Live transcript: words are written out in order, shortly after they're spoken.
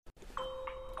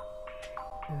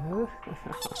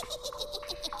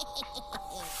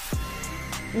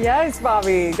Yes,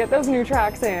 Bobby, get those new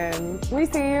tracks in. We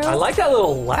see you. I like that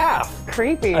little laugh.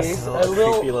 Creepy. A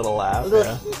Creepy little laugh.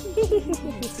 Yeah.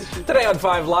 Today on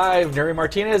 5 Live, Nuri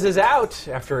Martinez is out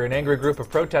after an angry group of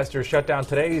protesters shut down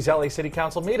today's LA City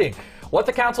Council meeting. What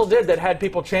the council did that had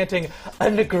people chanting a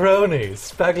Negroni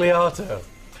Spagliato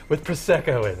with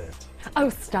Prosecco in it. Oh,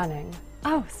 stunning.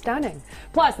 Oh, stunning.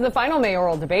 Plus, the final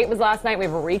mayoral debate was last night. We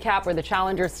have a recap where the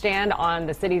challengers stand on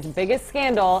the city's biggest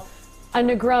scandal, a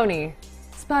Negroni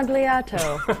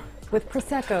Spagliato with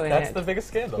Prosecco in That's it. the biggest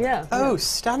scandal. Yeah. Oh,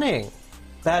 stunning.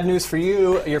 Bad news for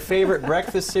you. Your favorite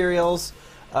breakfast cereals.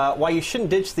 Why you shouldn't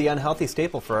ditch the unhealthy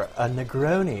staple for a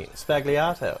Negroni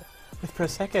Spagliato with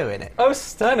Prosecco in it. Oh,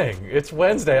 stunning. It's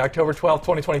Wednesday, October 12th,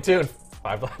 2022, and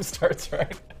 5 Live starts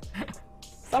right.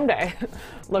 Someday.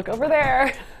 Look over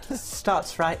there. This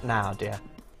starts right now, dear.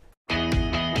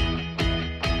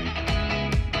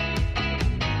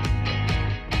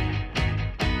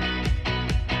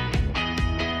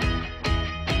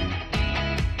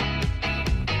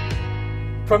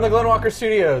 From the Glenn Walker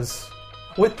Studios,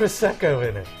 with Prosecco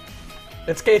in it.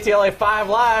 It's KTLA 5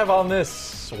 Live on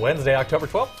this Wednesday, October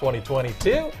 12th,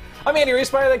 2022. I'm Andy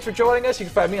Reesmeyer. Thanks for joining us. You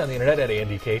can find me on the internet at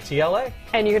AndyKTLA.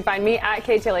 And you can find me at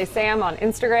KTLA Sam on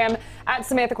Instagram, at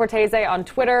Samantha Cortese on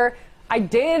Twitter. I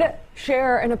did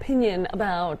share an opinion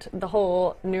about the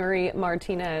whole Nuri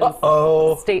Martinez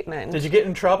statement. Did you get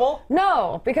in trouble?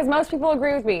 No, because most people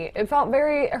agree with me. It felt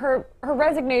her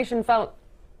resignation felt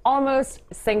almost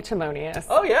sanctimonious.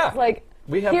 Oh, yeah. Like,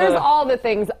 We have here's all the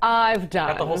things I've done.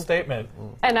 Got the whole statement.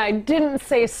 And I didn't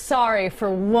say sorry for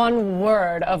one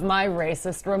word of my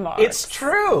racist remarks. It's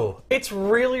true. It's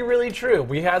really, really true.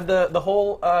 We had the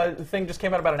whole thing just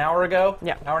came out about an hour ago.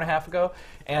 Yeah. An hour and a half ago.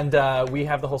 And we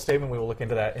have the whole statement. We will look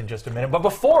into that in just a minute. But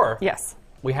before, Yes.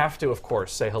 we have to, of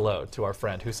course, say hello to our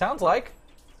friend who sounds like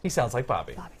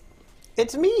Bobby.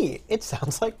 It's me. It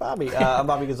sounds like Bobby. I'm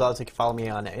Bobby Gonzalez. You can follow me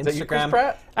on Is that you, Chris Instagram.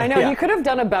 Pratt? I know, Yeah. you could have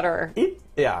done it better.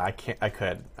 Yeah, I can't. I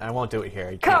could. I won't do it here.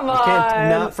 You Come can't, you can't, on.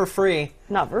 Not for free.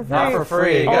 Not for free. Not for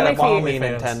free. You Only gotta follow fee. me,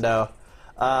 Nintendo.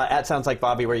 At Sounds Like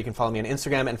Bobby, where you can follow me on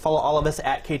Instagram, and follow all of us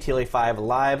at KTLA5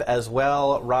 Live as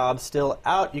well. Rob's still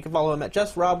out. You can follow him at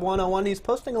Just Rob101. He's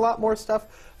posting a lot more stuff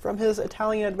from his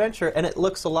Italian adventure, and it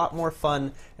looks a lot more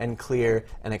fun and clear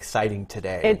and exciting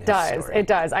today. It does. It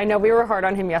does. I know we were hard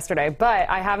on him yesterday, but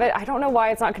I have it. I don't know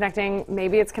why it's not connecting.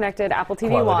 Maybe it's connected Apple TV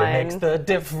Quality One. makes the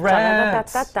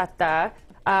difference.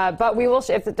 But we will.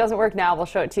 If it doesn't work now, we'll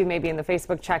show it to you maybe in the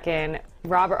Facebook check-in.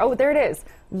 Robert. Oh, there it is.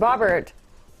 Robert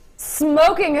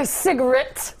smoking a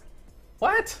cigarette.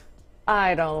 What?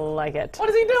 I don't like it. What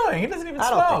is he doing? He doesn't even I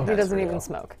don't think smoke. He that's doesn't real. even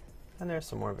smoke. And there's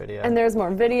some more video. And there's more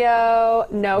video.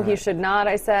 No, he should not.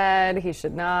 I said he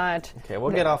should not. Okay, we'll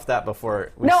get off that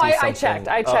before we No, see I something. checked.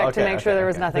 I Oh, checked to okay, make sure there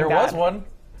was okay. nothing There bad. was one.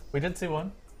 We did see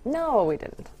one. No, we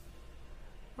didn't.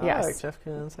 All Yes. right, Jeff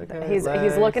Koons, okay, He's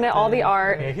legs, looking at all the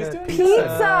art. Yeah, he's doing Pizza! Look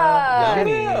at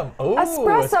Yummy. him. Ooh,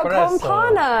 Espresso con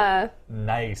panna.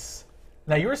 Nice.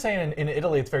 Now, you were saying in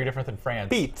Italy it's very different than France.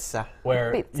 Pizza.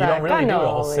 Where Pizza you don't really do a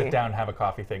whole cannoli. sit down, have a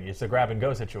coffee thing. It's a grab and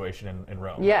go situation in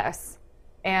Rome. Yes.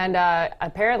 And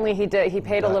apparently he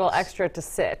paid a little Nuts. extra to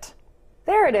sit.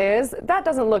 There it is. That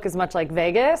doesn't look as much like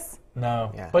Vegas.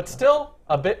 No. Yeah. But still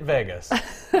a bit Vegas.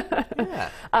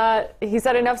 Yeah. He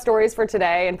said enough stories for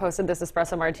today and posted this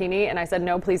espresso martini, and I said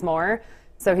no, please more.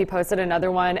 So he posted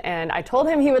another one, and I told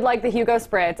him he would like the Hugo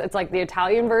Spritz. It's like the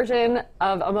Italian version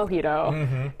of a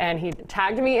mojito, and he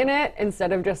tagged me in it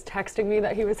instead of just texting me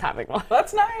that he was having one.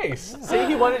 That's nice. See,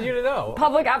 he wanted you to know.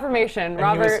 Public affirmation, And he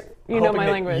Robert. was You know hoping my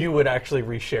that language. You would actually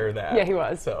reshare that. Yeah, he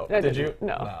was. So, I did didn't. you?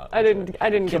 No, I didn't.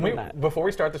 I didn't Can give we, him that. before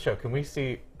we start the show, can we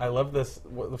see? I love this.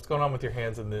 What's going on with your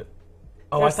hands in the?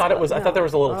 Oh, There's- I thought it was. I no. thought there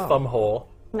was a little thumb hole.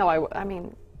 No, I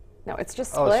mean, no. It's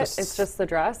just Oh, split. it's It's just- just the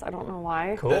dress. I don't know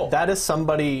why. Cool. That is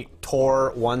somebody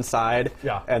tore one side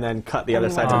Yeah. and then cut the other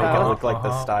And side to went make it out. look like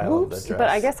the style of the Oops. dress. But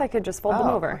I guess I could just fold them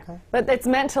Oh, over. okay. But it's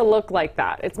meant to look like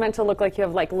that. It's meant to look like you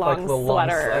have like long Like the long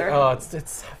sweater. Oh, it's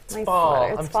Nice fall.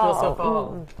 sweater. It's I'm still so fall.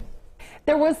 fall.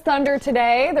 There was thunder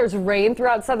today. There's rain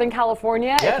throughout Southern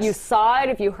California. Yes. If you saw it,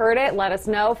 if you heard it, let us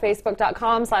know.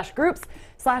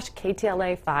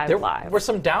 Facebook.com/groups/KTLA5 There Live. were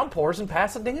some downpours in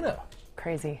Pasadena.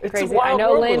 Crazy. It's a Crazy. wild I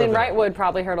know world we Lynn live and in. Wrightwood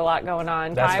probably heard a lot going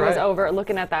on. That's I was right. over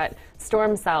looking at that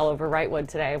storm cell over Wrightwood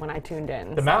today when I tuned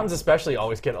in. The mountains especially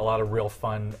always get a lot of real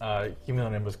fun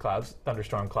cumulonimbus clouds,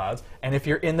 thunderstorm clouds. And if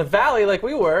you're in the valley like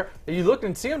we were, you looked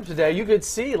and see them today, you could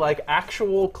see like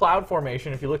actual cloud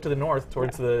formation if you look to the north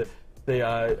towards the You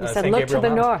said, St. look Gabriel to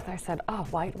the Mountains. north. I said, oh,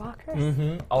 White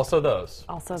Walkers? Also those.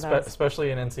 Also those. Especially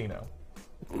in Encino.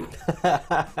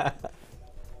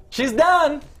 She's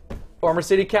done! Former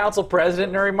City Council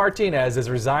President Nury Martinez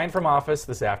has resigned from office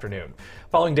this afternoon,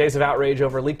 following days of outrage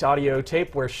over leaked audio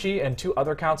tape where she and 2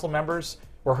 other council members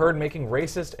were heard making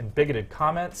racist and bigoted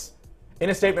comments. In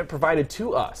a statement provided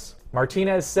to us,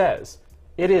 Martinez says,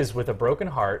 "It is with a broken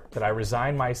heart that I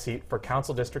resign my seat for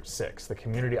Council District 6, the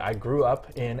community I grew up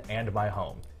in and my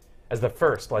home. As the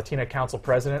first Latina council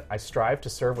president, I strive to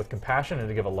serve with compassion and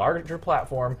to give a larger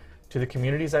platform to the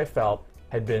communities I felt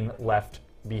had been left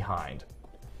behind."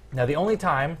 Now, the only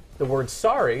time the word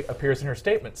sorry appears in her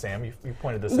statement, Sam, you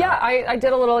pointed this out. Yeah, I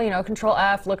did a little, Control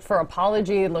F, looked for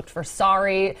apology, looked for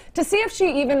sorry, to see if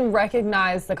she even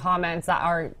recognized the comments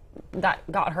that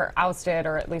got her ousted,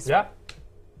 or at least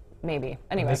maybe.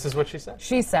 Anyway, This is what she said.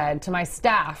 She said to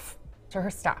her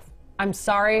staff, "I'm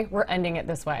sorry we're ending it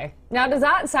this way." Now, does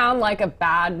that sound like a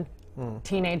bad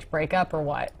teenage breakup or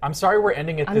what? I'm sorry we're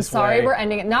ending it this way. I'm sorry we're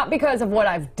ending it, not because of what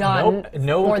I've done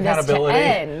no for this to accountability.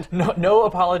 end. No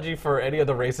apology for any of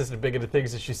the racist and bigoted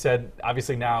things that she said.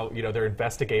 Obviously now, they're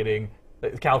investigating.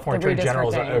 The California Attorney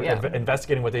General is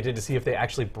investigating what they did to see if they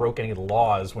actually broke any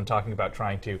laws when talking about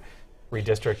trying to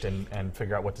redistrict and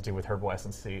figure out what to do with Herb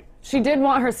Wesson's seat. She did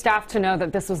want her staff to know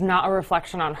that this was not a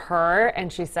reflection on her,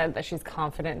 and she said that she's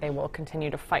confident they will continue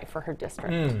to fight for her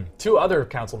district. 2 other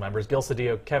council members, Gil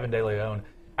Cedillo, Kevin De Leon,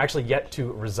 actually yet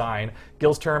to resign.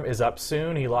 Gil's term is up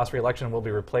soon. He lost re-election and will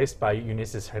be replaced by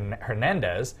Eunices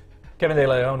Hernandez. Kevin De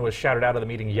Leon was shouted out of the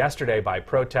meeting yesterday by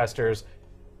protesters.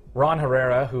 Ron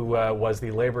Herrera, who was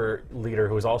the labor leader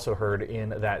who was also heard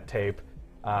in that tape,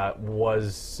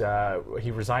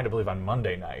 he resigned, I believe, on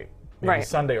Monday night. Maybe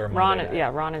Sunday or Monday night.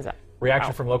 Ron is out.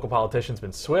 Reaction from local politicians has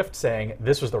been swift, saying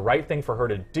this was the right thing for her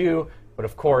to do, but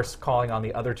of course calling on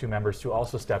the other 2 members to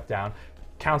also step down.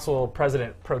 Council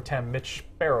President Pro Tem Mitch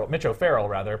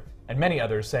O'Farrell, and many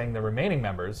others saying the remaining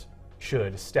members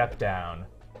should step down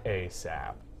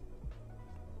ASAP.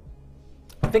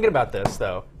 Thinking about this,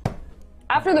 though.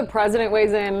 After the president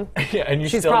weighs in, and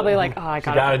she's probably like, "Oh, I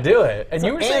gotta do it." And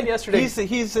you were saying yesterday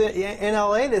he's in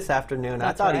LA this afternoon.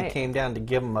 I thought he came down to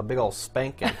give him a big old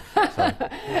spanking. So.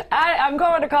 I'm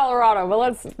going to Colorado, but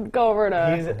let's go over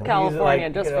to California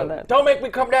he's like, for this. Don't make me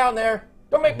come down there.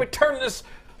 Don't make me turn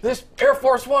this Air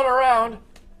Force One around.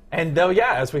 And though,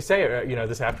 as we say,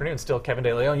 this afternoon, still Kevin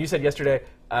De Leon. You said yesterday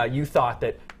you thought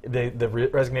that the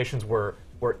resignations were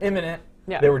imminent.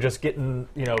 Yeah. They were just getting,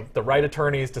 the right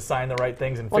attorneys to sign the right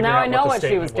things and figure out what the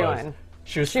statement was. Well, now I know what she was doing.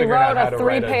 She wrote a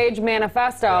 3-page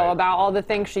manifesto about all the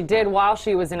things she did while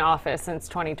she was in office since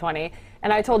 2020.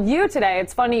 And I told you today,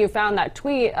 it's funny you found that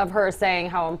tweet of her saying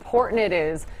how important it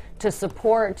is to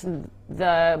support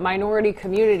the minority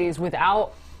communities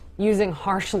without using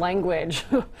harsh language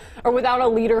or without a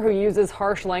leader who uses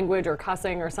harsh language or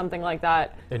cussing or something like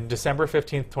that. In December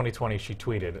 15th, 2020, she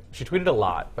tweeted. She tweeted a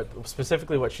lot, but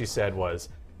specifically what she said was,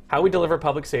 "How we deliver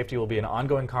public safety will be an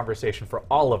ongoing conversation for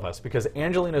all of us because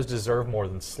Angelenos deserve more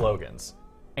than slogans.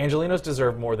 Angelenos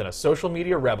deserve more than a social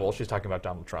media rebel," she's talking about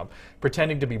Donald Trump,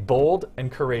 "pretending to be bold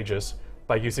and courageous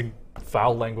by using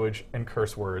foul language and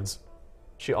curse words."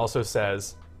 She also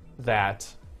says that,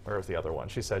 where was the other one?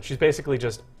 She said she's basically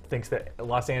just thinks that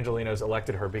Los Angelenos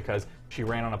elected her because she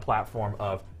ran on a platform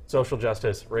of social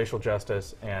justice, racial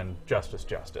justice, and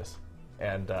justice.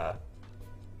 And,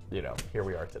 here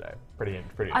we are today. Pretty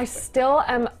interesting. I still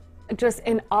am just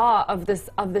in awe of this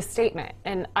statement.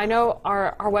 And I know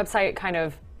our website kind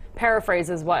of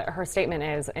paraphrases what her statement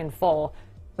is in full,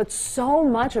 but so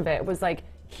much of it was like,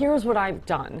 here's what I've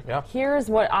done. Yeah. Here's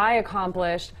what I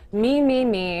accomplished.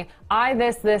 Me. I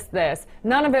this.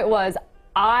 None of it was,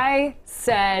 I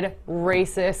said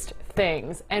racist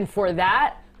things. And for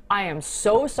that, I am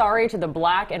so sorry to the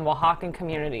Black and Oaxacan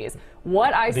communities.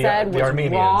 What I said was the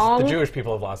Armenians, wrong. the Jewish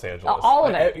people of Los Angeles. All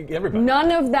of it. Everybody.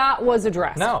 None of that was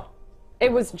addressed. No.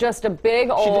 It was just a big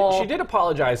old... She did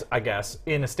apologize, I guess,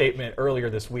 in a statement earlier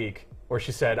this week where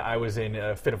she said I was in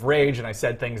a fit of rage and I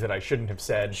said things that I shouldn't have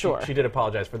said. Sure. She did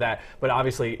apologize for that. But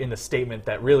obviously in the statement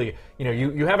that really,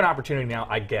 you have an opportunity now,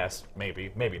 I guess,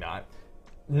 maybe not.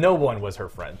 No one was her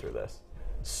friend through this.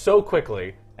 So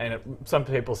quickly, and some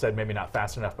people said maybe not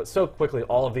fast enough, but so quickly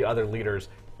all of the other leaders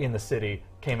in the city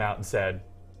came out and said,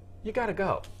 you gotta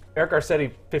go. Eric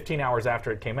Garcetti, 15 hours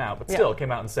after it came out, but still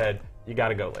came out and said, you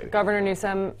gotta go, lady. Governor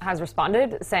Newsom has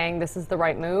responded, saying this is the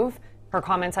right move. Her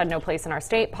comments had no place in our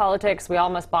state politics. We all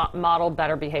must model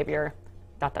better behavior.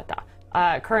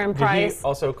 Curran Price. Did he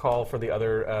also call for the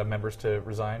other members to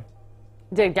resign?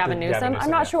 Did Gavin Newsom? I'm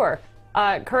not sure.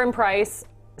 Curran Price,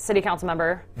 city council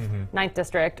member, 9th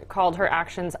District, called her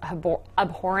actions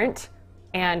abhorrent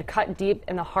and cut deep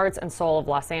in the hearts and soul of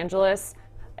Los Angeles.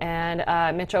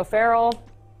 And Mitch O'Farrell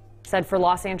said for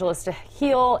Los Angeles to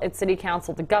heal, its city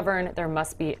council to govern, there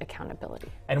must be accountability.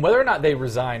 And whether or not they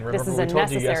resign, This remember is we a told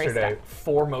you necessary yesterday, step.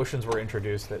 4 motions were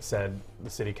introduced that said the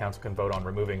city council can vote on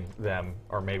removing them,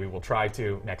 or maybe we'll try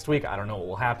to next week. I don't know what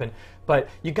will happen. But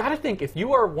you got to think, if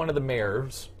you are one of the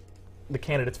mayors, the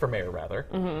candidates for mayor rather,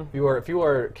 if you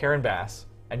are Karen Bass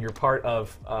and you're part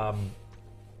of,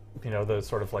 the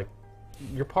sort of like,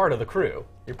 you're part of the crew.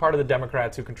 You're part of the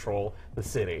Democrats who control the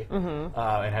city,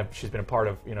 and she's been a part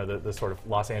of the sort of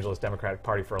Los Angeles Democratic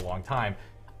Party for a long time.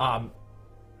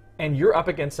 And you're up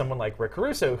against someone like Rick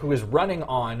Caruso, who is running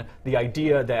on the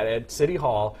idea that at City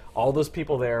Hall, all those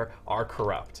people there are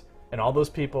corrupt, and all those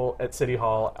people at City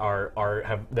Hall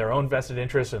have their own vested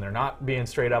interests, and they're not being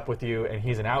straight up with you. And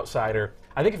he's an outsider.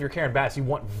 I think if you're Karen Bass, you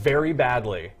want very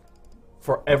badly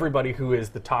for everybody who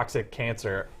is the toxic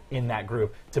cancer in that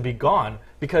group to be gone,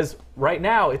 because right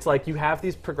now it's like you have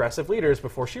these progressive leaders,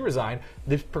 before she resigned,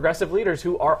 these progressive leaders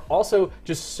who are also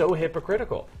just so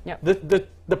hypocritical. Yep.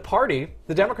 The party,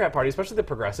 the Democrat Party, especially the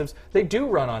progressives, they do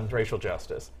run on racial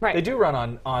justice. Right. They do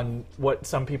run on what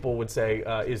some people would say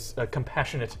is a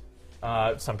compassionate,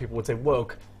 some people would say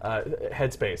woke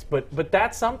headspace. But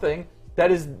that's something that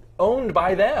is owned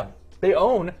by them. They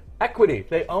own equity.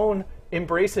 They own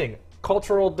embracing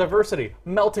cultural diversity,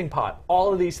 melting pot,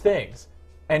 all of these things.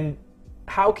 And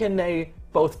how can they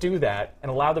both do that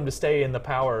and allow them to stay in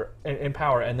power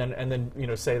and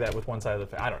then say that with one side of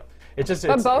the I don't know. It's just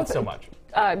it's so much.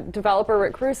 Developer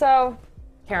Rick Caruso,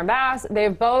 Karen Bass,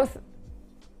 they've both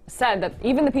said that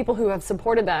even the people who have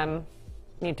supported them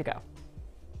need to go.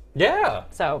 Yeah.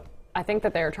 So I think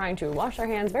that they're trying to wash their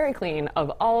hands very clean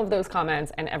of all of those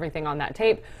comments and everything on that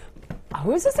tape.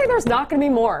 Who's to say there's not going to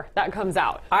be more that comes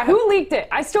out? Who leaked it?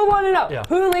 I still want to know. Yeah.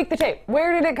 Who leaked the tape?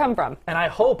 Where did it come from? And I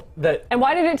hope that... And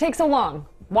why did it take so long?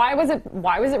 Why was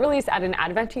it released at an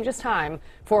advantageous time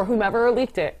for whomever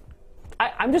leaked it?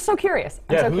 I'm just so curious.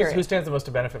 Who stands the most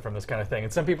to benefit from this kind of thing?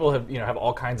 And some people have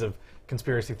all kinds of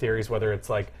conspiracy theories, whether it's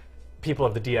like people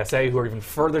of the DSA who are even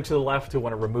further to the left who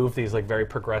want to remove these like very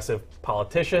progressive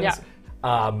politicians.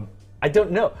 Yeah. I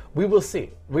don't know. We will see.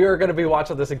 We are going to be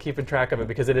watching this and keeping track of it,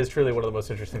 because it is truly one of the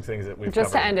most interesting things that we've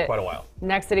just covered to end in it, quite a while.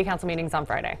 Next city council meeting's on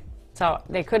Friday. So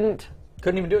they couldn't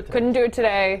even do it today. Couldn't do it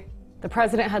today. The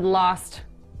president had lost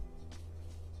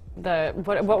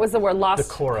what was the word? Lost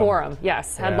the quorum.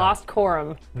 Yes, had lost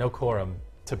quorum. No quorum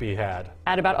to be had.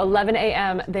 At about 11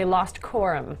 a.m., they lost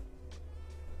quorum.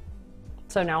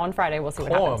 So now on Friday, we'll see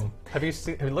what happens. Have you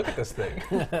look at this thing?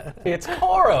 It's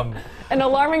quorum. An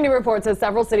alarming new report says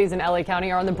several cities in LA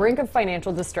County are on the brink of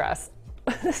financial distress.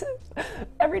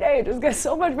 Every day it just gets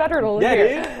so much better to live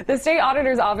here. Dude. The state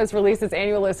auditor's office released its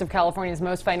annual list of California's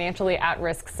most financially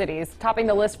at-risk cities. Topping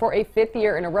the list for a 5th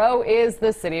year in a row is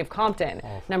the city of Compton.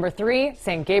 Number 3,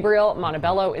 San Gabriel.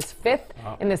 Montebello is 5th.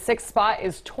 In the 6th spot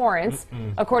is Torrance.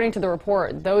 According to the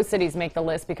report, those cities make the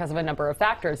list because of a number of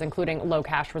factors, including low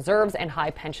cash reserves and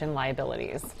high pension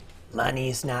liabilities.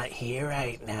 Money's not here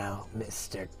right now,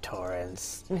 Mr.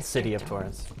 Torrance. City of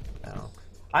Torrance. Oh.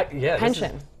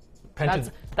 Pension.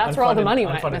 Pensions, that's where all the money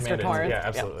went, unfunded Mr. mandates. Torrance. Yeah,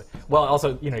 absolutely. Yeah. Well,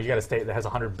 also, you got a state that has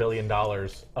 $100 billion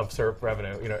of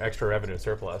revenue, extra revenue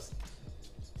surplus.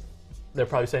 They're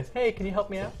probably saying, hey, can you help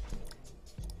me out?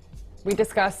 We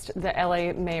discussed the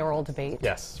LA mayoral debate.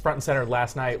 Yes, front and center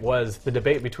last night was the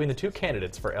debate between the 2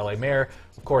 candidates for LA mayor.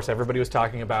 Of course, everybody was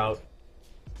talking about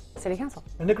City Council.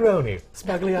 A Negroni,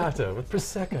 Spagliato with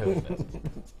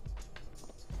Prosecco.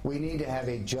 We need to have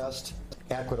a just,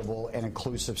 equitable, and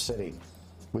inclusive city.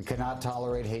 We cannot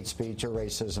tolerate hate speech or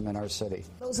racism in our city.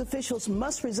 Those officials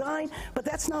must resign, but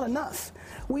that's not enough.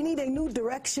 We need a new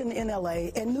direction in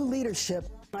LA and new leadership.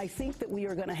 I think that we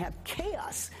are going to have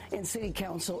chaos in City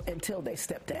Council until they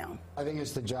step down. I think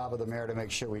it's the job of the mayor to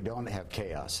make sure we don't have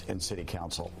chaos in City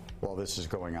Council while this is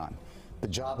going on. The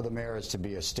job of the mayor is to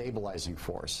be a stabilizing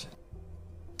force.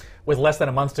 With less than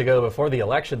a month to go before the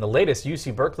election, the latest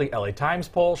UC Berkeley LA Times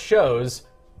poll shows,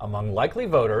 among likely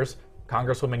voters,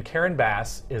 Congresswoman Karen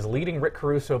Bass is leading Rick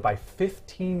Caruso by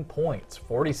 15 points,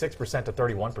 46% to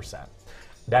 31%.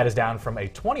 That is down from a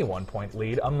 21-point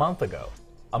lead a month ago.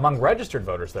 Among registered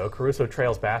voters, though, Caruso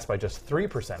trails Bass by just 3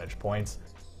 percentage points,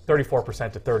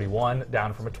 34% to 31%,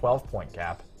 down from a 12-point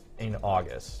gap in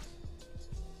August.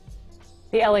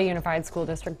 The LA Unified School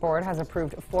District Board has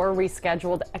approved 4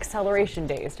 rescheduled acceleration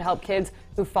days to help kids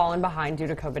who've fallen behind due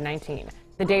to COVID-19.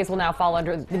 The days will now fall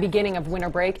under the beginning of winter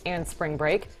break and spring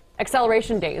break.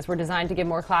 Acceleration days were designed to give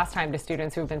more class time to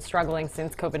students who have been struggling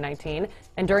since COVID-19.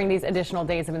 And during these additional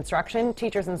days of instruction,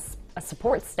 teachers and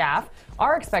support staff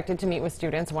are expected to meet with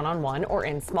students one-on-one or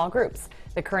in small groups.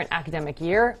 The current academic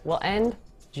year will end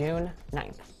June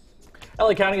 9th.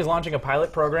 LA County is launching a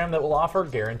pilot program that will offer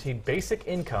guaranteed basic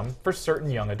income for certain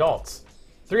young adults.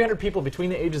 300 people between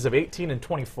the ages of 18 and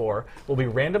 24 will be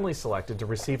randomly selected to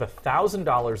receive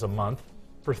 $1,000 a month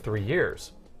for 3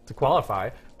 years. To qualify,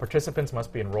 participants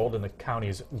must be enrolled in the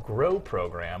county's GROW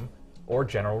program, or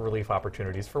General Relief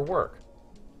Opportunities for Work.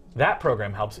 That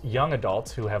program helps young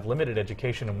adults who have limited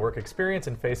education and work experience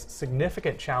and face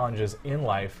significant challenges in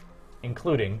life,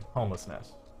 including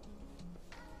homelessness.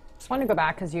 Just want to go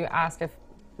back because you asked if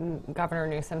Governor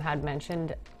Newsom had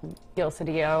mentioned Gil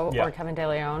Cedillo or Kevin De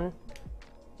Leon.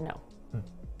 No.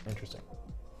 Interesting.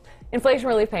 Inflation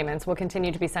relief payments will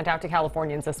continue to be sent out to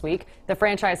Californians this week. The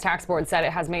Franchise Tax Board said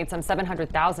it has made some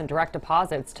 700,000 direct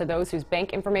deposits to those whose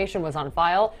bank information was on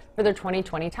file for their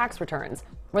 2020 tax returns.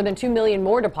 More than 2 million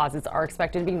more deposits are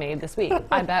expected to be made this week.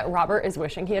 I bet Robert is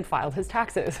wishing he had filed his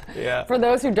taxes. Yeah. For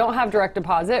those who don't have direct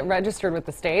deposit registered with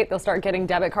the state, they'll start getting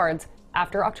debit cards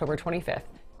after October 25th.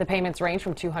 The payments range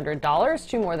from $200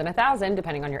 to more than $1,000,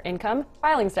 depending on your income,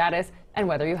 filing status, and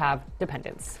whether you have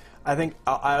dependents. I think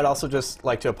I would also just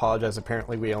like to apologize.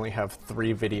 Apparently, we only have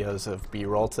 3 videos of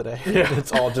B-roll today. Yeah.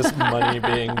 It's all just money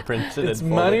being printed. It's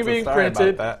money being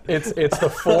printed. It's the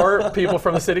 4 people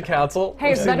from the city council.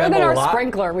 Hey, it's better than our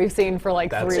sprinkler we've seen for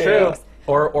like 3 That's true. weeks.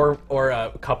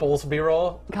 Or couples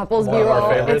B-roll. Couples One of our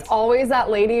B-roll. favorites. It's always that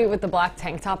lady with the black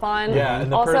tank top on. Yeah,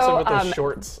 and the also, person with those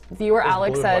shorts. Viewer those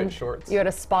Alex blue and white said shorts. you had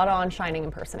a spot-on Shining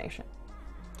impersonation.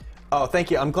 Oh,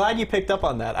 thank you. I'm glad you picked up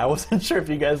on that. I wasn't sure if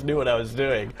you guys knew what I was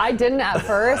doing. I didn't at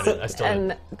first, I still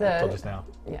and until just now.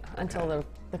 Yeah, until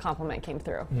the compliment came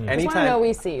through. Just want Anytime- to know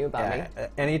we see you, Bobby. Yeah,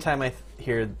 anytime I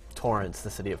hear Torrance, the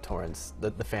city of Torrance,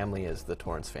 the family is the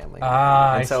Torrance family.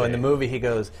 Ah, and I so in see. the movie, he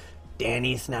goes,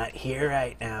 "Danny's not here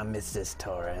right now, Mrs.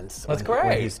 Torrance." That's when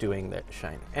great. he's doing the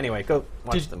Shining. Anyway, go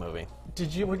watch the movie.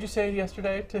 What'd you say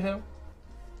yesterday to him?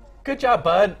 Good job,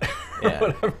 bud. Yeah.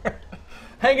 Whatever.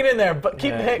 Hanging in there, but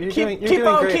keep You're on doing keeping great,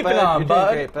 on, You're bud.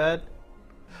 doing great, bud.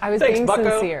 I was Thanks, being bucko.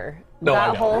 sincere. No, I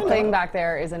that know. whole I thing know. back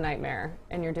there is a nightmare,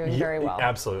 and you're doing very well.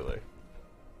 Absolutely.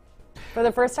 For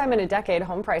the first time in a decade,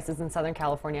 home prices in Southern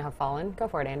California have fallen. Go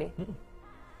for it, Andy.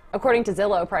 According to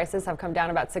Zillow, prices have come down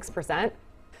about 6%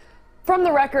 from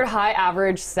the record high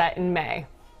average set in May.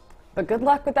 But good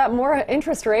luck with that more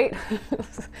interest rate.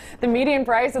 The median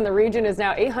price in the region is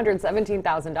now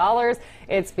 $817,000.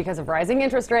 It's because of rising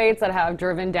interest rates that have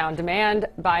driven down demand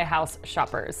by house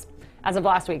shoppers. As of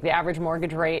last week, the average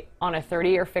mortgage rate on a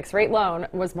 30-year fixed-rate loan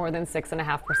was more than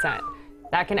 6.5%.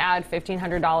 That can add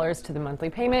 $1,500 to the monthly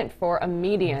payment for a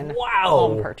median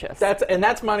home purchase.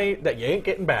 That's money that you ain't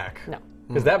getting back. No.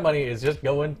 Because that money is just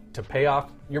going to pay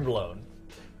off your loan.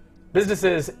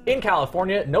 Businesses in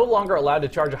California no longer allowed to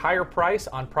charge a higher price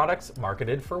on products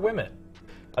marketed for women.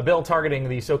 A bill targeting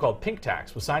the so-called pink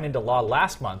tax was signed into law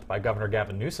last month by Governor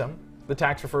Gavin Newsom. The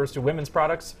tax refers to women's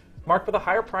products marked with a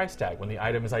higher price tag when the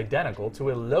item is identical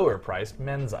to a lower-priced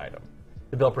men's item.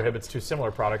 The bill prohibits 2 similar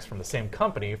products from the same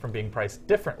company from being priced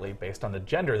differently based on the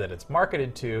gender that it's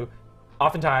marketed to.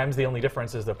 Oftentimes, the only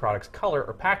difference is the product's color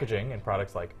or packaging in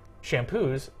products like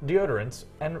shampoos, deodorants,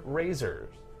 and razors.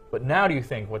 But now do you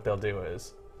think what they'll do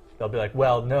is they'll be like,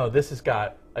 well, no, this has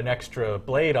got an extra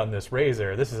blade on this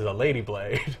razor. This is a lady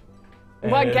blade.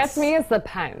 What gets me is the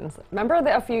pens. Remember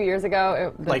a few years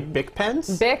ago? Like Bic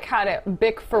pens? Bic had a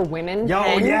Bic for women Oh,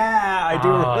 pen. yeah, I do.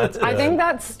 that's I think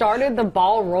that started the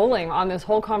ball rolling on this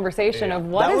whole conversation of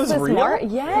what That is was this real?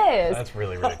 Yes. That's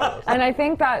really ridiculous. And I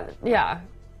think that,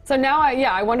 So now,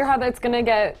 I wonder how that's going to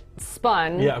get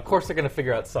spun. Yeah, of course they're going to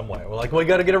figure out some way. We're like, we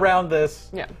got to get around this.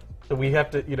 Yeah. So we have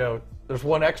to, there's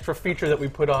one extra feature that we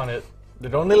put on it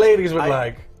that only ladies would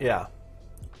like. Yeah.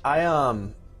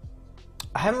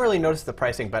 I haven't really noticed the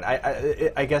pricing, but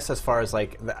I guess as far as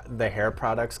like the hair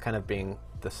products kind of being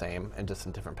the same and just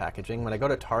in different packaging. When I go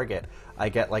to Target, I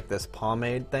get like this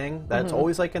pomade thing that's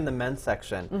always like in the men's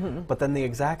section, but then the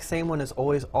exact same one is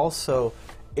always also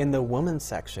in the women's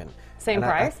section. Same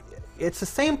price? It's the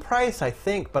same price, I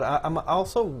think, but I'm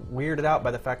also weirded out by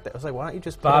the fact that I was like, why don't you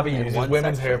just put Bobby them in uses one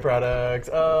women's section? hair products.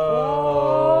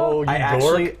 Oh, you I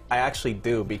dork. actually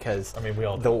do because we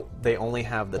all do. they only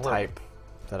have the type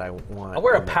that I want. I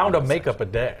wear a in the pound of women's makeup section.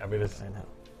 a day. I mean, I know.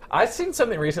 I've seen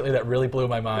something recently that really blew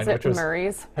my mind, Is it which was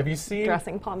Murray's Have you seen?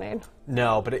 dressing pomade?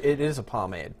 No, but it is a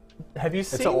pomade. Have you It's,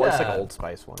 seen? it's like an Old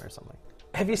Spice one or something.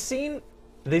 Have you seen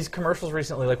these commercials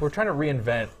recently? Like we're trying to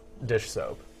reinvent dish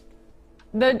soap.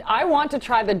 I want to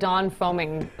try the Dawn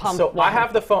foaming pump So one. I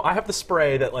have the foam. I have the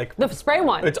spray that like. the spray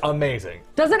one. It's amazing.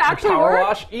 Does it The actually power work?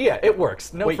 wash? Yeah, it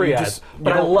works. No Wait, free you ads, just- you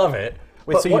but I don't- love it.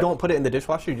 Wait, so you don't put it in the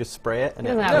dishwasher? You just spray it? And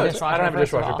Doesn't have No, a I dishwasher, don't have a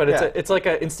first of dishwasher, all. but Yeah. it's like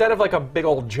instead of like a big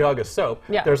old jug of soap,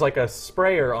 Yeah. there's like a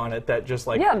sprayer on it that just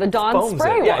like Yeah, the Dawn foams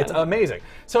spray it. Yeah, one. it's amazing.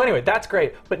 So anyway, that's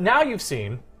great. But now you've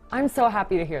seen. I'm so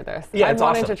happy to hear this. Yeah, I it's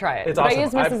wanted awesome. to try it. It's but awesome. I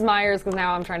use Mrs. Myers because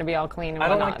now I'm trying to be all clean and I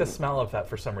don't whatnot. like the smell of that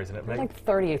for some reason. It Like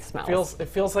 30 smells. it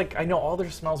feels like I know all their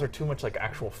smells are too much like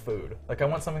actual food. Like I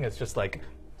want something that's just like.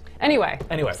 Anyway.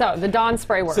 So the Dawn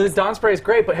spray works. So the Dawn spray is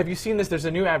great, but have you seen this? There's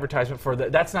a new advertisement for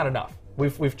that. That's not enough.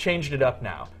 We've changed it up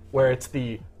now, where it's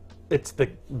the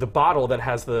bottle that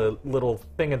has the little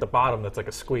thing at the bottom that's like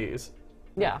a squeeze.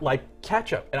 Yeah. Like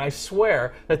ketchup. And I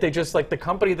swear that they just, like, the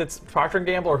company that's Procter &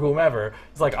 Gamble or whomever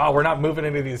is like, oh, we're not moving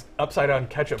into these upside-down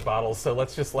ketchup bottles, so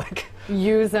let's just, like...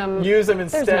 Use them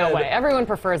instead. There's no way. Everyone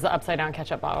prefers the upside-down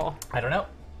ketchup bottle. I don't know.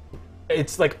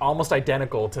 It's, like, almost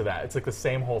identical to that. It's, like, the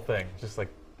same whole thing. Just, like...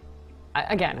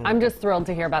 Again, I'm just thrilled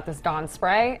to hear about this Dawn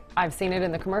spray. I've seen it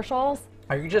in the commercials.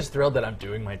 Are you just thrilled that I'm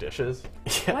doing my dishes?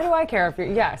 Why do I care if you're...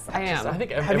 Yes, I am. I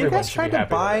think Have everyone you guys should tried be to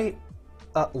happy with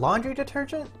buy it. laundry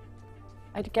detergent?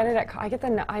 I get it at... I get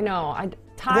the... I know.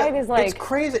 Tide is like... It's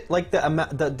crazy. Like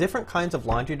the different kinds of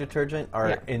laundry detergent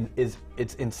are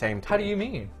it's insane. How do you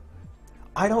mean?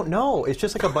 I don't know. It's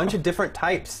just like a bunch of different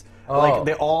types. Oh. Like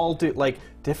they all do like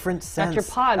different scents. your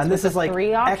pods and this with is the like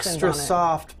 3 options extra on it.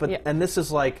 soft, but Yeah. and this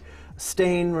is like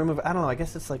stain removal. I don't know. I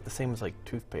guess it's like the same as like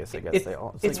toothpaste. I guess they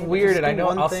all. It's like, weird, just and I do know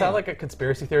one I'll thing. sound like a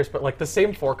conspiracy theorist, but like the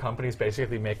same 4 companies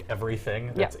basically make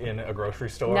everything that's in a grocery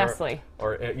store. Nestle.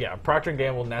 Or Procter &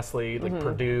 Gamble, Nestle, like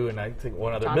Purdue, and I think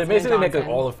one other. Johnson They basically make like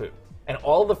Johnson. all the food. And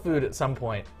all the food at some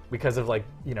point, because of like,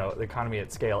 you know, the economy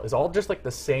at scale, is all just like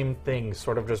the same thing,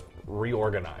 sort of just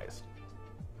reorganized.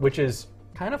 Which is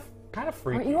kind of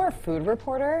freaky. Aren't you a food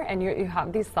reporter and you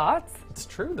have these thoughts? It's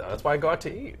true though. That's why I go out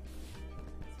to eat.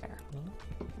 Fair.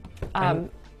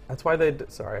 That's why they.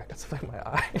 Sorry, I got something in my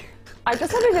eye. I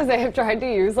just wanted to say I've tried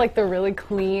to use like the really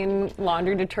clean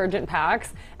laundry detergent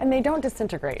packs and they don't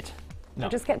disintegrate. No.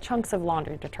 You just get chunks of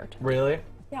laundry detergent. Really?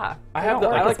 Yeah. I they have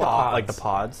don't work I like as the well. pods. like the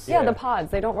pods. Yeah, Yeah. the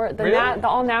pods. They don't work. The, Really? the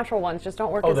all natural ones just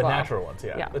don't work Oh, as the well. natural ones,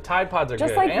 yeah. Yeah. The Tide Pods are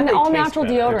Just good. like and they all taste natural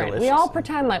better. deodorant. We delicious. all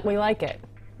pretend like we like it.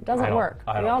 It doesn't don't- work.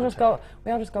 I We don't all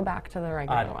just go back to the I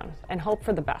regular don't. one and hope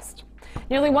for the best.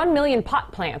 Nearly 1 million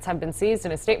pot plants have been seized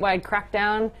in a statewide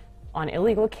crackdown on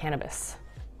illegal cannabis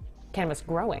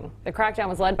growing. The crackdown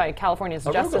was led by California's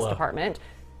Justice Arugula. Department.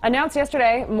 Announced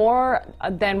yesterday, more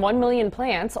than 1 million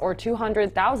plants, or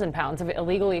 200,000 pounds of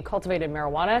illegally cultivated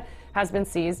marijuana, has been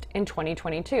seized in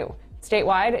 2022.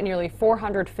 Statewide, nearly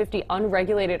 450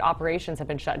 unregulated operations have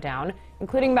been shut down,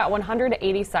 including about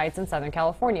 180 sites in Southern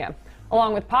California.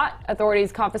 Along with pot,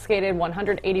 authorities confiscated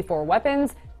 184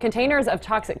 weapons, containers of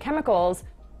toxic chemicals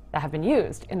that have been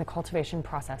used in the cultivation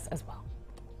process as well.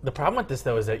 The problem with this,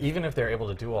 though, is that even if they're able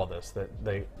to do all this, that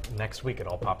next week it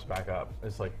all pops back up.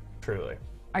 It's like, truly.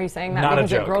 Are you saying that Not a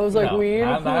because joke. it grows like No, weed?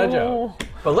 Not a joke.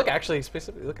 But look, actually,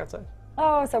 specifically, look outside.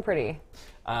 Oh, so pretty.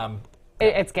 Um,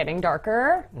 It's getting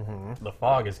darker. the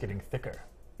fog is getting thicker.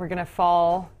 We're gonna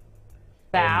fall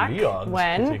back And Leon's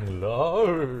when getting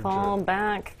larger. fall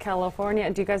back, California.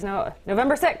 Do you guys know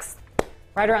November 6th?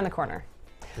 Right around the corner.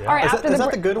 Yeah. All right, Is after that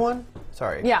the the good one?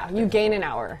 Sorry. yeah, you gain an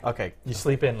hour. Okay. You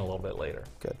sleep in a little bit later.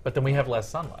 Good. But then we have less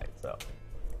sunlight, so.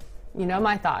 You know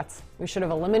my thoughts. We should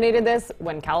have eliminated this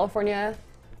when California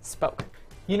spoke.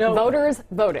 You know, Voters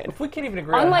voted. if we can't even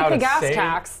agree on Unlike how the to gas say,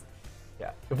 tax.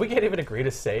 Yeah. If we can't even agree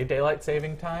to say daylight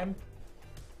saving time,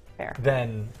 Fair.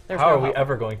 then There's how no are we hope.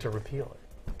 ever going to repeal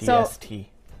it? So- DST.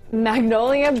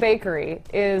 Magnolia Bakery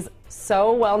is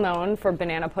so well known for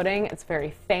banana pudding. It's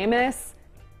very famous,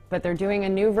 but they're doing a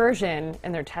new version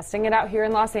and they're testing it out here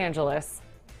in Los Angeles,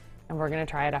 and we're going to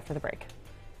try it after the break.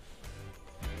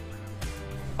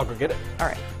 I'll go get it. All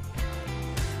right.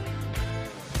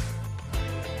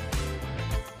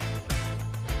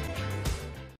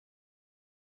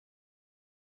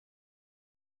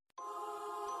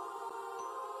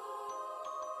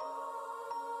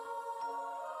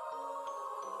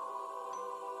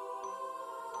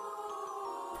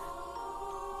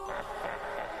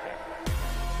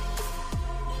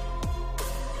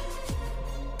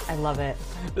 I love it.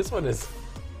 This one is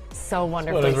So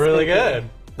wonderful. really good.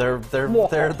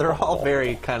 They're all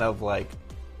very kind of like.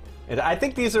 I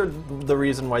think these are the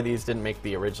reason why these didn't make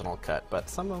the original cut, but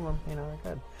some of them, are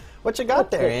good. What you got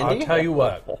there, Andy? I'll tell you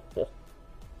what.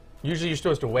 Usually you're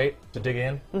supposed to wait to dig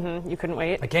in. You couldn't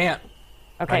wait. I can't.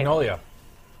 Okay. Magnolia.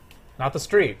 Not the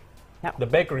street. No. The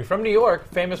bakery from New York,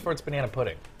 famous for its banana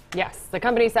pudding. Yes, the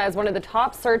company says one of the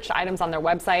top search items on their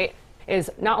website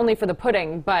is not only for the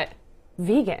pudding, but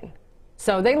vegan.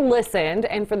 So they listened,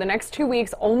 and for the next 2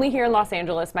 weeks, only here in Los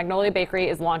Angeles, Magnolia Bakery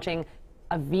is launching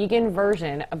a vegan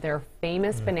version of their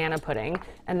famous banana pudding,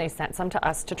 and they sent some to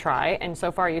us to try. And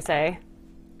so far, you say,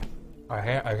 I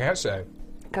can't say.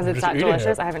 because I'm it's just that eating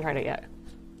delicious. it. I haven't tried it yet.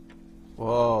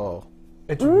 Whoa.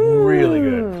 It's really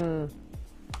good.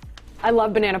 I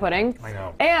love banana pudding. I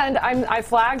know. And I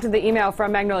flagged the email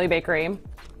from Magnolia Bakery.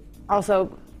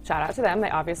 Also, shout out to them. They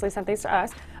obviously sent these to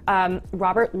us.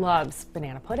 Robert loves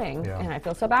banana pudding, Yeah. and I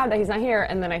feel so bad that he's not here.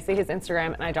 And then I see his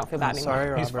Instagram, and I don't feel bad anymore.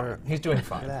 Sorry, He's Robert. fine. He's doing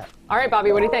fine. All right,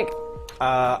 Bobby, what do you think?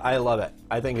 I love it.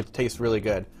 I think it tastes really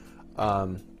good.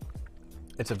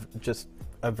 It's just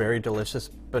a very delicious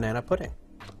banana pudding.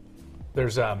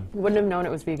 There's Wouldn't have known it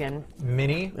was vegan.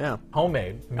 mini, Yeah.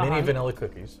 homemade, mini Uh-huh. vanilla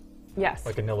cookies, Yes.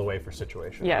 like a Nilla wafer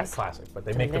situation. Yes. Like classic, but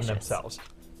they make them Delicious. themselves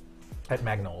at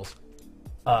Magnol's.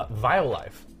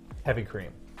 Violife, heavy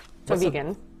cream. So What's the-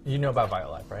 vegan. You know about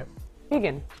Violife, right?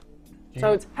 Vegan.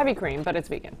 So it's heavy cream, but it's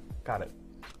vegan. Got it.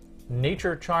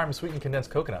 Nature Charm sweetened condensed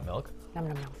coconut milk, Nom,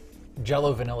 nom, nom.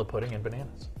 Jello vanilla pudding, and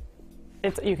bananas.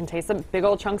 You can taste the big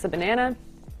old chunks of banana.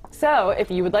 So if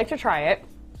you would like to try it,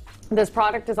 this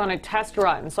product is on a test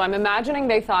run. So I'm imagining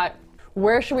they thought,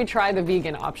 where should we try the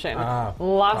vegan option? Los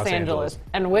Los Angeles. Angeles.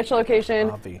 And which location?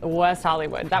 Bobby. West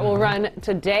Hollywood. That will run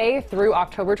today through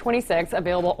October 26th.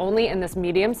 Available only in this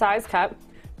medium-sized cup.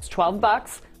 It's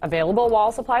 $12. Available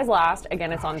while supplies last.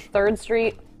 Again, it's on 3rd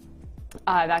Street.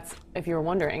 That's, if you were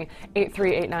wondering,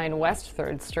 8389 West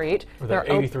 3rd Street. Or They're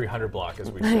the 8300 block, as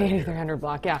we say. here. 8300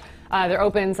 block, yeah. They're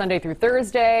open Sunday through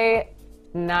Thursday,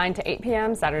 9 to 8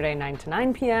 p.m., Saturday, 9 to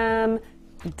 9 p.m.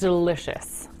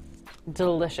 Delicious.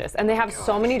 Delicious. And they have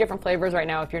so many different flavors right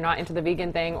now. If you're not into the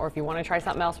vegan thing, or if you want to try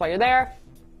something else while you're there,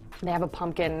 they have a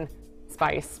pumpkin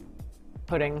spice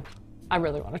pudding. I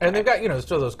really want to try And they've got,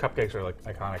 still those cupcakes are like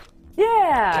iconic.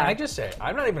 Yeah. Can I just say,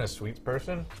 I'm not even a sweets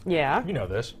person. Yeah. You know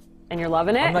this. And you're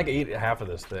loving it? I'm like eat half of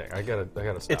this thing. I gotta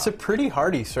stop. It's a pretty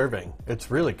hearty serving.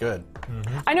 It's really good.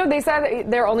 I know they said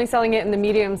that they're only selling it in the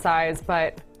medium size,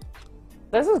 but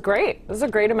this is great. This is a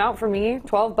great amount for me,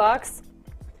 $12.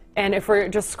 And if we're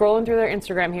just scrolling through their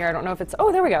Instagram here, I don't know if it's, oh,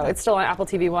 there we go. It's still on Apple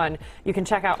TV 1. You can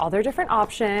check out all their different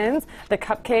options. The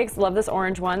cupcakes, love this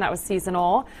orange one. That was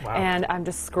seasonal. Wow. And I'm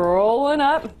just scrolling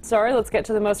up. Sorry, let's get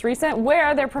to the most recent,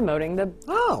 where they're promoting the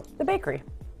bakery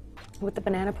with the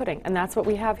banana pudding. And that's what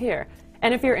we have here.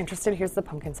 And if you're interested, here's the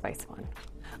pumpkin spice one.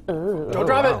 Ooh. Don't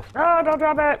drop it. Oh, don't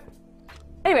drop it.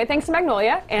 Anyway, thanks to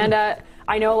Magnolia. And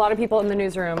I know a lot of people in the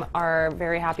newsroom are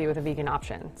very happy with a vegan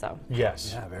option. So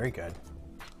Yes. Yeah, very good.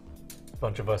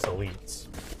 Bunch of us elites.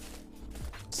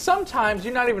 Sometimes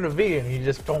you're not even a vegan, you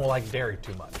just don't like dairy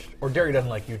too much. Or dairy doesn't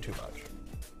like you too much.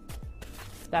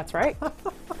 that's right.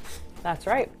 That's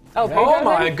right. Oh, Oh Pedro's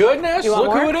my in? goodness, You want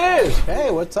look who more? it is.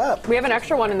 Hey, what's up? We have an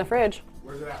extra one in the fridge.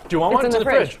 Do you want one? It's It's in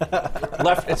in the the fridge.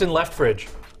 Left. It's in left fridge.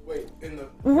 Wait, in the.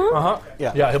 Uh-huh.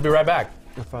 Yeah. Yeah, he'll be right back.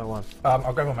 If I want.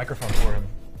 I'll grab a microphone for him.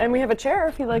 And we have a chair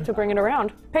if you'd like to bring it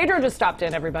around. Pedro just stopped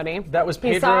in, everybody. That was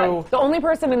He saw Pedro. it. The only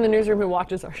person in the newsroom who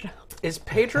watches our show. Is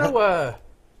Pedro,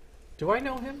 do I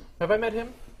know him? Have I met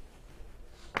him?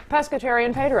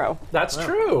 Pescatarian Pedro. That's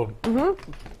true.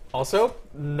 Mm-hmm. Also,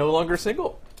 no longer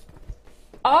single.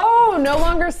 Oh, no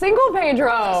longer single Pedro.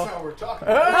 That's how we're talking.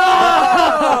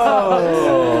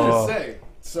 Oh! Say,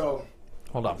 so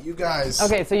Hold on. you guys.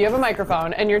 Okay, so you have a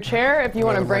microphone, and your chair, if you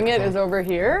want to have a bring it, microphone. is over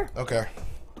here. Okay.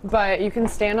 But you can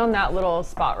stand on that little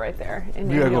spot right there,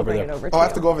 and You gotta then go he'll over bring there. it over to Oh, I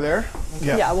have you. to go over there?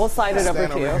 Yeah, we'll slide it over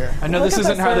Stand to you. over here. I know Look this at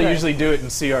the isn't how they service. usually do it in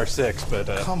CR6, but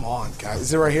Come on, guys.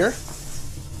 Is it right here?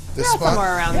 This Yeah, spot?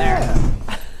 somewhere around there.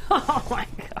 Oh my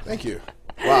god. Thank you.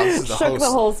 Wow, this is the Shook host. the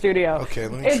whole studio. Okay,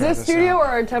 let me Is try this this studio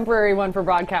out. or a temporary one for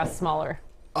broadcast smaller?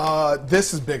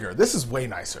 This is bigger. This is way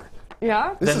nicer.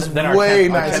 Yeah? This is Than our way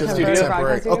temp- our nicer temp than studio? the temporary.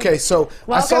 Broadcast studio? Okay, so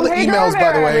I saw Welcome, the Pedro emails,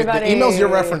 by the way. everybody. The emails you're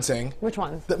referencing. Which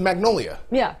ones? The Magnolia.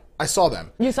 Yeah. I saw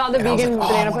them. You saw the And I was vegan like,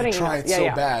 banana I want pudding to try emails. it Yeah, so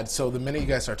yeah. bad. So the minute you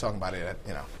guys start talking about it,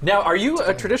 now, are you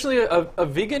traditionally a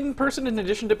vegan person in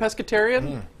addition to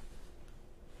pescatarian?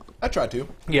 I tried to.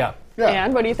 Yeah. Yeah.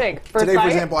 And what do you think? First Today, for bite?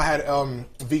 example, I had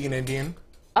vegan Indian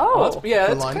Oh. Yeah,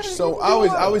 for that's lunch. kinda So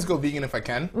good. I always go vegan if I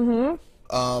can.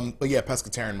 Mm-hmm. But yeah,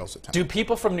 pescatarian most of the time. Do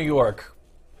people from New York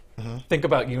think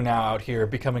about you now out here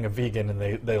becoming a vegan and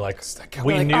they like, that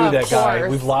we California- knew Of that guy,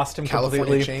 course. we've lost him California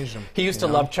completely. changed him, He used to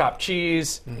you know? love chopped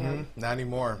cheese. Not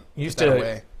anymore. Used That to-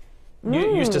 way.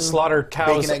 You used to slaughter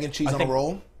cows. Bacon, egg, and cheese I on think- a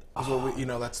roll is what we,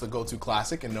 that's the go-to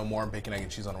classic, and no more bacon, egg,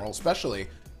 and cheese on a roll. Especially,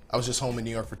 I was just home in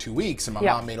New York for 2 weeks, and my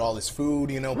Yeah. mom made all this food,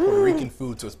 Puerto Rican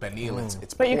food, so it's pernil,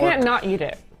 it's But you pork. can't not eat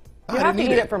it. You I have to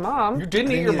didn't eat eat it it. for mom. You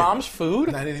didn't eat didn't your eat it. mom's food?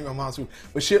 And I didn't eat my mom's food,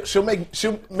 but she'll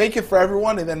make it for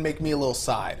everyone, and then make me a little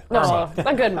side. No,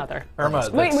 a good mother. Irma,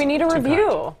 Wait, that's we need a too review.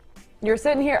 kind. you're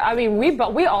sitting here. I mean,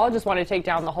 we all just want to take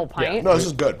down the whole pint. No, this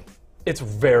is good. It's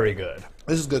very good.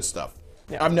 This is good stuff.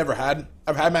 Yeah.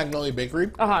 I've had Magnolia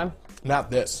Bakery.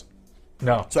 Not this.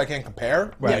 No. So I can't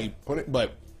compare. Right. Yeah, you put it,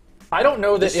 but I don't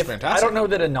know that This is fantastic. I don't know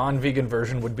that a non-vegan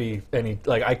version would be any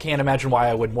like I can't imagine why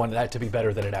I would want that to be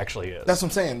better than it actually is. that's what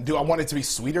I'm saying. Do I want it to be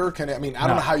sweeter? I don't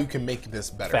know how you can make this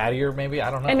better. Fattier maybe,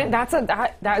 I don't know. And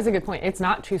that is a good point. It's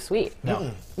not too sweet.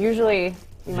 No. Usually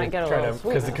you might get a little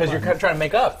sweet. because you're trying to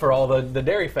make up for all the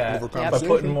dairy fat by Overcompensation.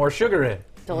 putting more sugar in.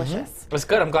 Delicious. It's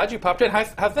good. I'm glad you popped in.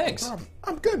 How things?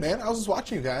 I'm good, man. I was just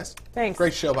watching you guys. Thanks.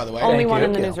 Great show, by the way. Only Thank one you.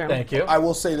 in the newsroom. Thank you. I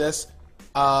will say this: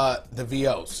 the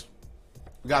VOs,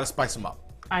 we got to spice them up.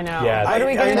 I know. Yeah, What do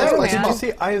we I get know, into, like, man? Did you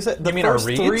see? I was at the You mean our first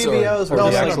reads 3 or- videos or were the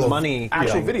just actual- like money.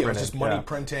 Actual being videos, printed. just money Yeah.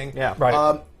 printing. Yeah.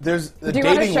 Right. There's the Do you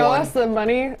want dating to show one. us the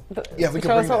money? Yeah, we can show bring us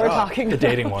what that we're up. talking The about.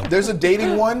 dating one. There's a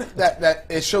dating one that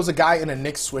it shows a guy in a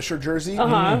Nick Swisher jersey,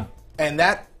 and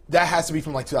that has to be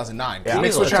from like 2009. Yeah. Nick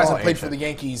It's Swisher all hasn't played ancient. for the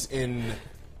Yankees in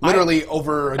literally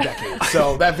over a decade.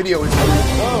 So that video is.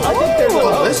 I think there's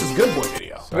Oh, this is good boy video.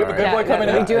 We have a good boy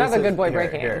coming We in. do have a good boy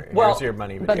breaking. Well, here's your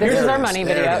money. But video. this is There our it is. money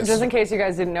There it video, is. just in case you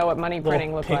guys didn't know what money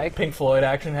printing looked like. Pink Floyd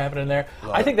action happening there.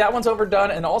 I think that one's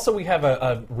overdone, and also we have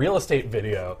a real estate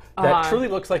video that truly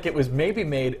looks like it was maybe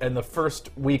made in the first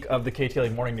week of the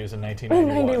KTLA Morning News in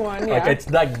 1991. 91, Like yeah. it's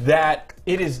like that.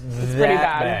 It is pretty that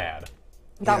bad. bad.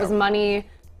 That was money.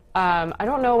 I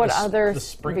don't know what other the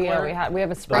sprinkler? video we had. We have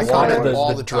a I sprinkler. comment the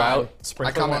all the drought time. I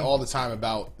sprinkler comment one? all the time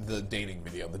about the dating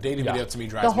video. The dating Yeah. video to me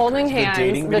drives The me holding crazy. hands.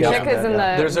 dating The video. chick is in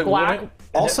Yeah. There's the a black woman,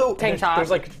 Also, tank top. there's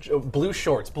like blue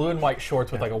shorts, blue and white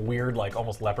shorts with like a weird, like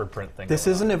almost leopard print thing. this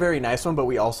going on. isn't a very nice one, but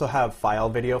we also have file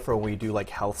video for when we do like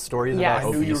health stories Yes. about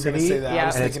I knew you were obesity. going to say that. Yeah. I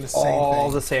was And thinking the It's same all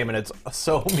thing. the same, and it's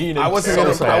so mean. I and wasn't so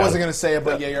gonna. sad. I wasn't gonna say it,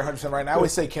 but yeah, you're 100% right. And I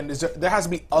always say, Ken, there has to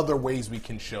be other ways we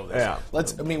can show this. Yeah.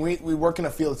 I mean, we work in a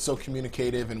field that's so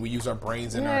communicative, and we use our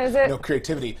brains and Yeah, our is it?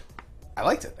 creativity. I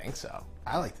like to think so.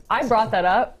 I like to. I brought that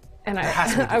up, and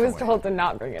has to be a I was different way. told to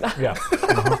not bring it up. Yeah,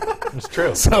 it's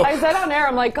true. So I said on air,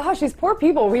 I'm like, gosh, these poor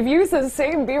people. We've used the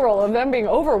same B-roll of them being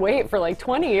overweight for like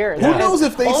 20 years. Who knows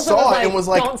if they Also saw it and was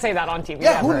like- don't say that on TV.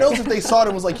 yeah, who ever. knows if they saw it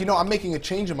and was like, I'm making a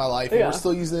change in my life, and Yeah. we're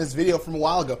still using this video from a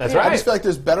while ago. That's I right. just feel like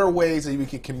there's better ways that we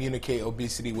can communicate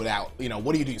obesity without.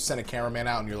 What do? You send a cameraman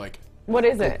out, and you're like, What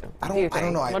is it? I do you don't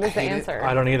think? know. I What is the hate it. answer?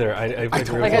 I don't either. I agree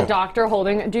don't with Like you. a doctor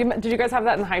holding. Did you guys have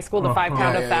that in high school? The 5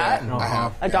 pound of fat. I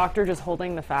have. A doctor just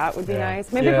holding the fat would be Yeah.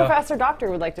 nice. Maybe Yeah. Professor Doctor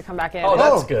would like to come back in. Oh,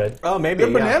 that's good. Oh, maybe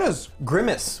They're yeah. bananas.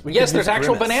 Grimace. We Yes, could there's use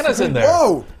actual Grimace. bananas in there.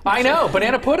 Whoa! I know,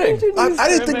 banana pudding. I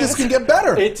didn't think this can get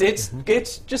better.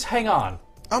 It's just hang on.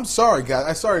 I'm sorry, guys.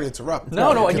 I'm sorry to interrupt.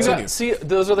 No, and you Continue. got see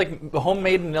those are like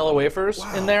homemade vanilla wafers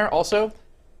in there also,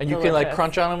 and you can like Delicious.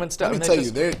 crunch on them and stuff. Let me and tell they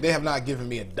you, just- they have not given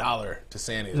me $1 to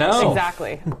say any of No. this.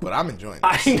 Exactly. But I'm enjoying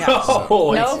I this.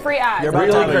 know. No free ads. You're about,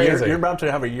 Really to have a year, crazy. you're about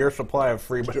to have a year's supply of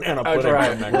free banana That's pudding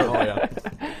right. from Magnolia.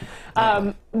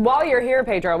 While you're here,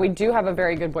 Pedro, we do have a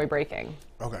very good boy breaking.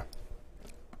 Okay.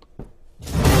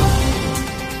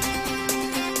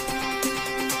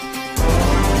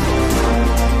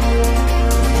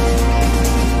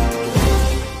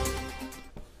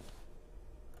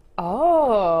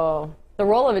 Oh, the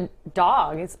role of a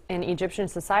dog in Egyptian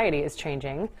society is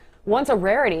changing. Once a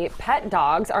rarity, pet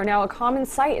dogs are now a common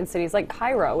sight in cities like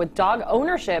Cairo, with dog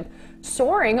ownership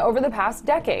soaring over the past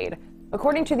decade.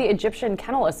 According to the Egyptian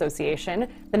Kennel Association,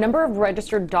 the number of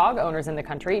registered dog owners in the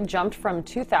country jumped from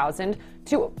 2,000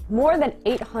 to more than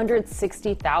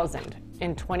 860,000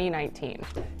 in 2019.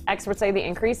 Experts say the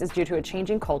increase is due to a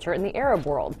changing culture in the Arab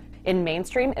world. In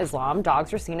mainstream Islam,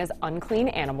 dogs are seen as unclean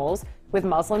animals, with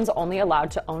Muslims only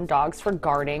allowed to own dogs for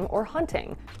guarding or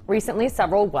hunting. Recently,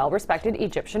 several well-respected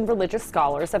Egyptian religious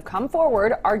scholars have come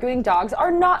forward arguing dogs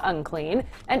are not unclean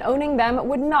and owning them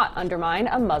would not undermine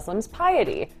a Muslim's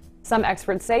piety. Some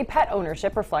experts say pet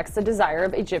ownership reflects the desire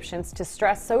of Egyptians to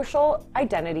stress social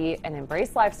identity and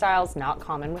embrace lifestyles not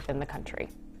common within the country.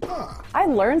 I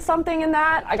learned something in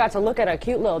that. I got to look at a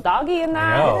cute little doggy in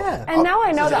that. know. Yeah. And now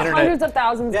I know that internet. hundreds of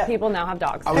thousands Yeah. of people now have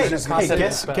dogs. I was just gonna say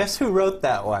Guess who wrote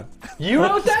that one? You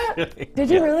wrote that?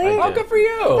 Did you really? Oh, good for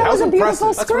you. That was a beautiful impressive.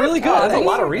 script. That's really good. That's a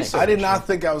lot of Thank you. research. I did not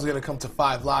think I was going to come to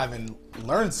 5 Live and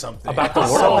learn something About the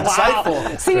so world.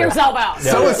 insightful. See yourself out.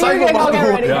 So You're insightful gonna go about get the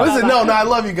ready. world. Go Listen, back. no, I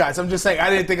love you guys. I'm just saying,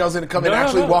 I didn't think I was going to come and No,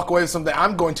 actually no. walk away with something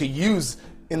I'm going to use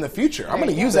in the future. I'm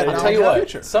going to use that I'll knowledge tell you in the what.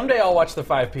 future. Someday I'll watch the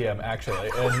 5 p.m. actually,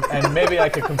 and maybe I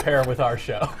could compare with our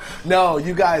show. No,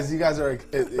 you guys are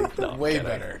way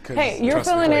better. 'cause Hey, you're trust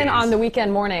me, filling in ladies, on the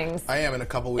weekend mornings. I am in a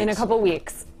couple weeks. In a couple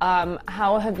weeks.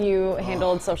 How have you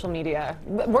handled social media?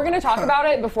 We're going to talk about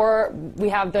it before we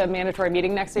have the mandatory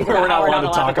meeting next week. We're about how not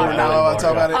allowed to talk go about it about I'll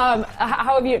talk about it.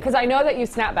 How have you? Because I know that you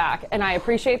snap back, and I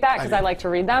appreciate that because do. I like to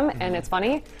read them, and it's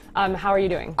funny. How are you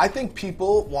doing? I think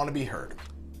people want to be heard.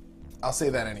 I'll say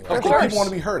that anyway. I think course. people want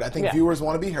to be heard. I think Yeah. viewers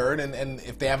want to be heard, and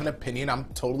if they have an opinion, I'm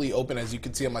totally open. As you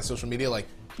can see on my social media, like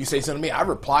you say something to me, I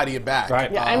reply to you back.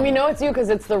 Right. Yeah, and we know it's you because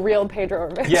it's the real Pedro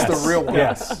Rivera. Yes. It's the real one,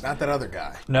 Yes. not that other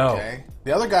guy. No. Okay?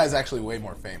 The other guy is actually way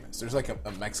more famous. There's like a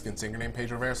Mexican singer named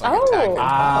Pedro Rivera, so I get Oh. tagged.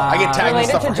 I get tagged and Related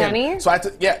stuff to for Jenny? him. So I had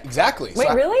to, yeah, exactly. Wait,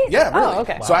 so really? Yeah, Oh, really.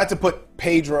 okay. So I had to put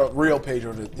Pedro, real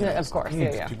Pedro. To, Yeah, of course,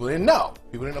 yeah. People didn't know.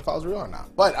 People didn't know if I was real or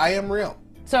not. But I am real.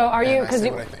 So are you? And I Because say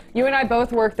you, what I think. you and I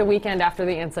both worked the weekend after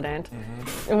the incident,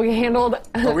 and we handled.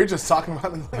 But we're just talking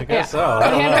about it. Like, guess so. We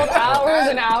handled hours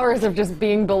and hours of just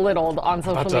being belittled on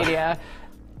social That's a- media.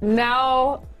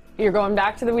 Now you're going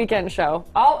back to the weekend show.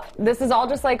 This is all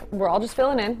just like we're all just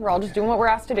filling in. We're all just doing what we're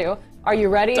asked to do. Are you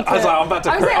ready? To, I'm about to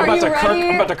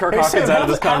Kirk Hawkins out of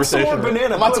this conversation.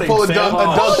 I'm about to pull a Doug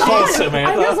Culk. I'm just I'm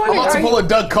wondering, about to pull a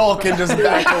Doug Culk and just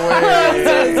back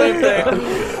away.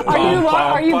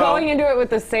 are you going into it with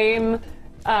the same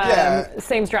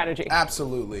same strategy?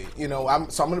 Absolutely. You know, I'm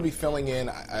going to be filling in,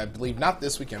 I believe, not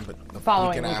this weekend, but the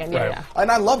Following weekend weekend, after. yeah. And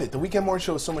I love it. The Weekend Morning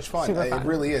Show is so much fun. Super fun. It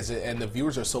really is. And the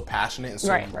viewers are so passionate and so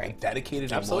Right.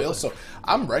 dedicated and Absolutely. loyal. So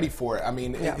I'm ready for it. I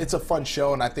mean, it's a fun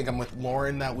show, and I think I'm with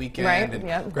Lauren that weekend. Right, And,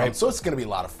 yeah. Great. So it's going to be a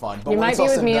lot of fun. But You when might it's be all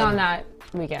with said me and on done- that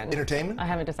weekend. Entertainment? I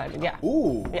haven't decided. Yeah.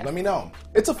 Ooh, Yeah. let me know.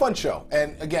 It's a fun show.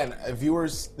 And again,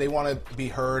 viewers, they want to be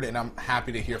heard, and I'm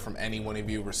happy to hear from any one of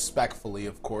you, respectfully,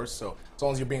 of course. So as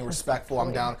long as you're being respectful,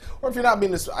 I'm down. Or if you're not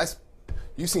being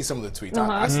you've seen some of the tweets.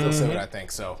 I still say what I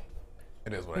think, so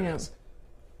it is what it is.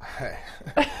 Hey.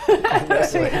 All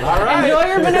right. Enjoy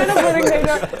your banana pudding,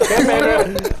 Pedro.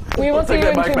 We will see you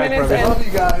take in that 2 mic back minutes from you. and Love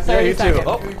you guys. 30 You too. seconds.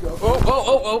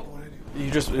 Oh.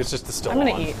 It's just the still I'm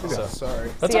gonna on. eat. So. Sorry.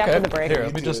 That's See you okay. after the break. Here,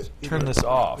 let me just turn this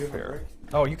off here.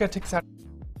 Oh, you gotta take this out.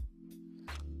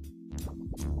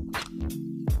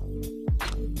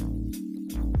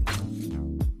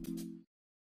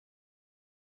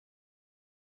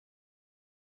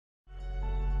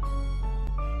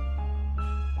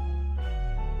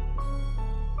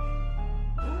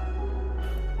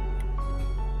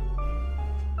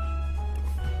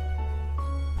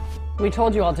 We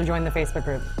told you all to join the Facebook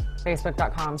group.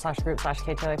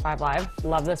 Facebook.com/group/KTLA5Live.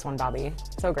 Love this one, Bobby.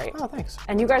 So great. Oh, thanks.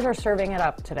 And you guys are serving it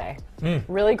up today.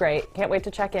 Really great. Can't wait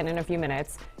to check in a few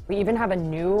minutes. We even have a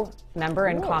new member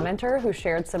and commenter who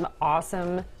shared some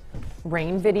awesome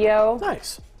rain video.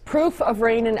 Nice. Proof of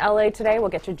rain in LA today. We'll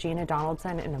get to Gina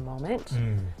Donaldson in a moment.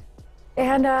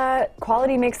 And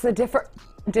quality makes the difference.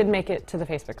 Did make it to the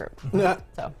Facebook group.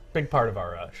 So Big part of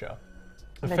our show.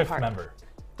 The Big fifth part. member.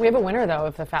 we have a winner though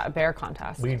of the Fat Bear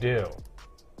contest. We do.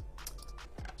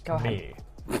 Go ahead.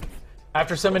 Me.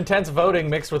 After some intense voting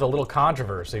mixed with a little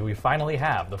controversy, we finally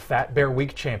have the Fat Bear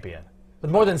Week champion.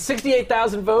 With more than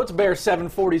 68,000 votes, Bear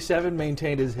 747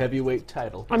 maintained his heavyweight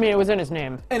title I mean, it was in his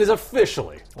name. and is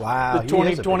officially Wow, the he is a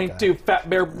big 2022 Fat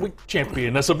Bear Week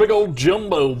champion. That's a big old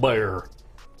jumbo bear.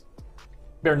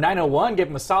 Bear 901 gave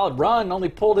him a solid run, only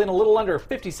pulled in a little under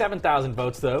 57,000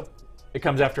 votes, though. It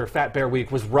comes after Fat Bear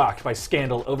Week was rocked by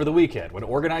scandal over the weekend when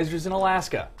organizers in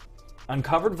Alaska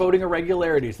uncovered voting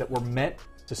irregularities that were meant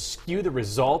to skew the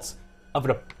results of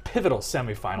a pivotal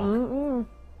semifinal.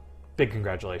 Big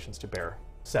congratulations to Bear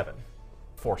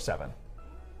 747.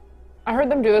 I heard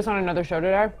them do this on another show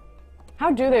today.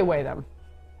 How do they weigh them?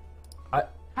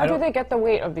 How do don't they get the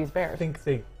weight of these bears? think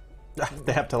they.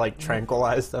 They have to like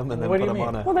tranquilize them and then What put do you them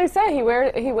on mean? a. Well, they say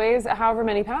he weighs however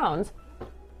many pounds.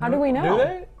 How do we know? Do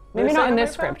they? Maybe They not say in how this many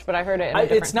script, pounds? but I heard it in a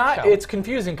different It's not. show. It's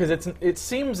confusing because it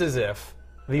seems as if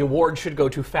the award should go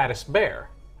to fattest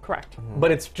bear, correct.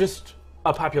 but it's just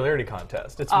a popularity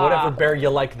contest. It's whatever bear you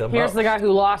like the Here's most. the guy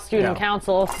who lost student Yeah.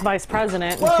 council vice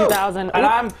president in Whoa! 2003. And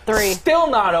I'm still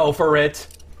not over it,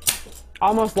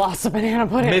 Almost lost a banana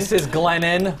pudding. Mrs.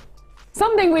 Glennon.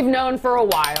 Something we've known for a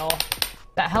while.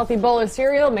 That healthy bowl of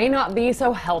cereal may not be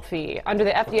so healthy. Under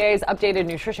the FDA's updated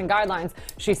nutrition guidelines,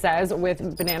 she says,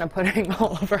 with banana pudding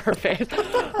all over her face.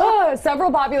 Several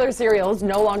popular cereals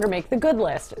no longer make the good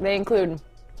list. They include,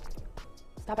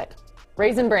 stop it,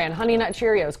 Raisin Bran, Honey Nut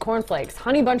Cheerios, Corn Flakes,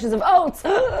 Honey Bunches of Oats.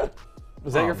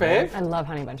 Was that your fave? I love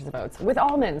Honey Bunches of Oats. With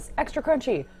almonds, extra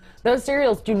crunchy. Those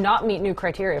cereals do not meet new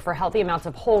criteria for healthy amounts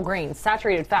of whole grains,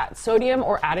 saturated fat, sodium,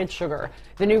 or added sugar.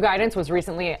 The new guidance was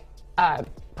recently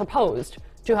proposed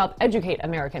to help educate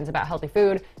Americans about healthy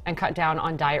food and cut down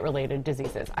on diet-related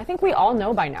diseases. I think we all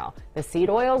know by now the seed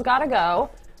oil's got to go.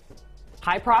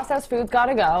 High processed food's got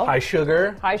to go. High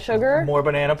sugar. High sugar. More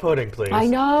banana pudding, please. I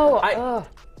know.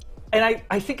 And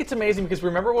I think it's amazing because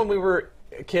remember when we were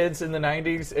kids in the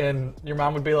 90s and your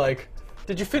mom would be like,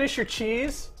 did you finish your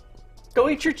cheese? Go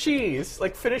eat your cheese.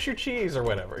 Like, finish your cheese or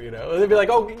whatever, you know? They'd be like,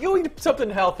 oh, you eat something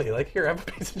healthy. Like, here, have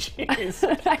a piece of cheese.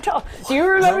 I don't. Do you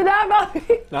remember that,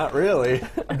 Bobby? Not really.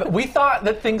 But we thought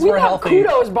that things We were thought healthy.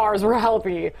 Kudos bars were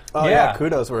healthy. Oh, Yeah. yeah,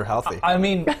 kudos were healthy. I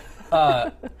mean,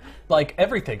 like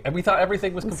everything. And we thought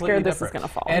everything was completely Scared this different. is going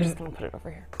to fall. I'm And just going to put it over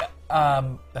here.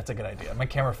 that's a good idea. My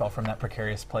camera fell from that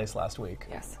precarious place last week.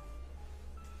 Yes.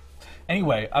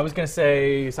 Anyway, I was going to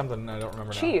say something I don't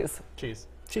remember now. Cheese. Cheese.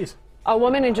 Cheese. A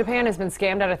woman in Japan has been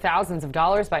scammed out of thousands of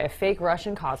dollars by a fake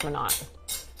Russian cosmonaut.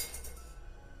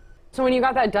 So when you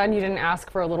got that done, you didn't ask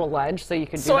for a little ledge so you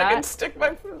could do So that? I could stick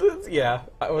my... Yeah.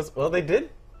 Well, they did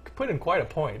put in quite a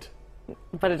point.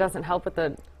 But it doesn't help with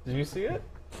the... Did you see it?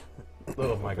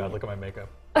 Oh my god, look at my makeup.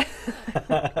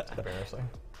 It's embarrassing.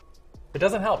 It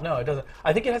doesn't help, no, it doesn't.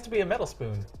 I think it has to be a metal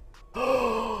spoon.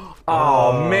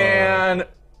 Oh man,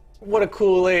 what a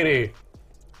cool lady.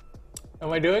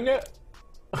 Am I doing it?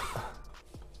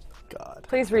 God.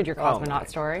 Please read your my cosmonaut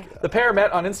story. The pair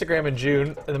met on Instagram in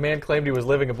June, and the man claimed he was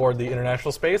living aboard the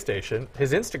International Space Station.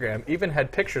 His Instagram even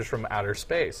had pictures from outer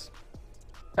space.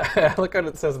 Look what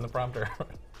it says in the prompter.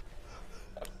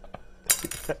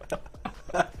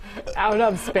 Out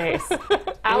of space.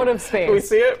 Out of space. Can we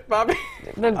see it, Bobby?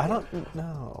 I don't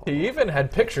know. He even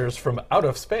had pictures from out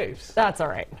of space. That's all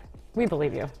right. We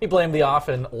believe you. He blamed the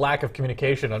often lack of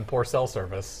communication on poor cell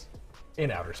service in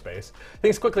outer space.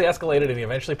 Things quickly escalated and he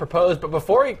eventually proposed, but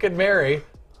before he could marry,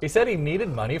 he said he needed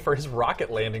money for his rocket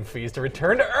landing fees to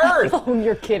return to Earth. Oh,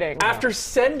 you're kidding. After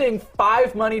sending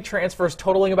 5 money transfers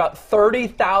totaling about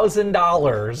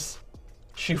 $30,000,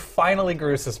 she finally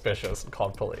grew suspicious and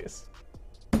called police.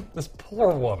 This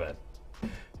poor woman.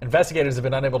 Investigators have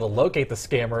been unable to locate the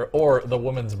scammer or the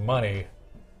woman's money.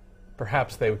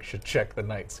 Perhaps they should check the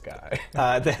night sky.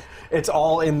 It's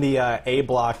all in the A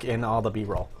block in all the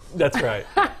B-roll. That's right.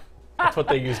 That's what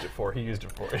they used it for. He used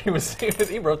it for. He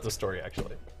wrote the story,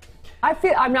 actually.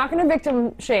 I'm not going to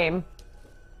victim shame,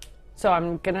 so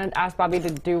I'm going to ask Bobby to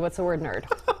do what's the word nerd.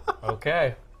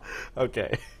 Okay.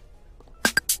 Okay.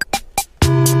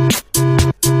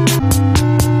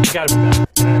 You gotta be better.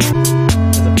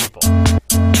 As a people.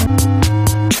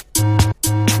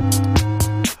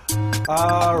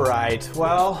 All right.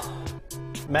 Well,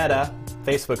 Meta,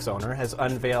 Facebook's owner, has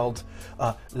unveiled.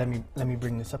 Let me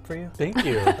bring this up for you. Thank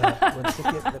you. One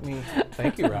second.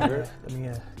 Thank you, Robert.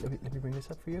 Let me bring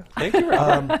this up for you. Thank you,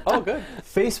 Robert. Oh, good.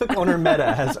 Facebook owner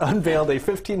Meta has unveiled a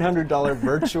 $1,500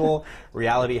 virtual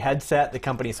reality headset. The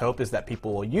company's hope is that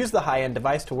people will use the high-end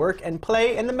device to work and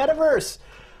play in the metaverse.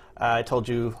 I told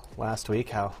you last week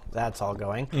how that's all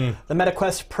going. The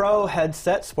MetaQuest Pro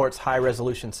headset sports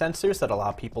high-resolution sensors that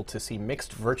allow people to see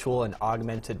mixed virtual and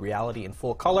augmented reality in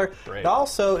full color. Great. It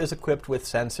also is equipped with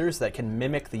sensors that can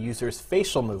mimic the user's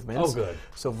facial movements. Oh, good.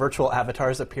 So virtual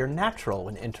avatars appear natural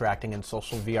when interacting in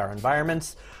social VR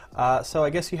environments. So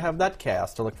I guess you have that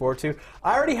chaos to look forward to.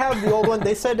 I already have the old one.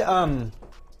 They said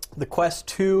the Quest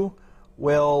 2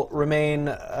 will remain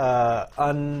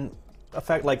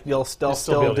like you'll still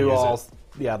be able to do use all it.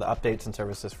 the updates and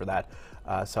services for that.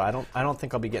 So I don't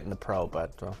think I'll be getting the Pro,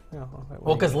 but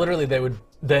Well, because literally they would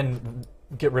then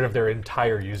get rid of their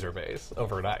entire user base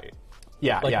overnight.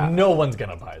 yeah, Like, yeah. no one's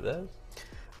gonna buy this.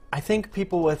 I think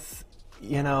people with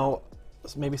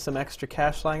maybe some extra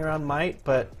cash lying around might,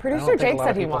 but I Producer don't think a Jake lot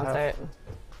said of he people wants have. it.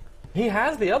 He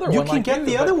has the other You one. can like get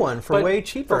the but- other one for but way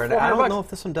cheaper, and I $400 don't know if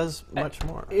this one does much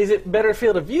more. Is it better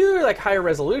field of view, or like higher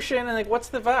resolution, and like what's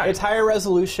the vibe? It's higher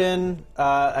resolution.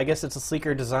 I guess it's a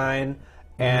sleeker design,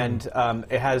 and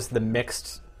it has the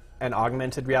mixed and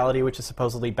augmented reality, which is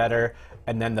supposedly better,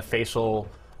 and then the facial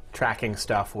tracking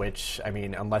stuff, which, I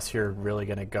mean, unless you're really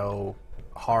going to go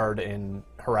hard in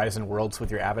Horizon Worlds with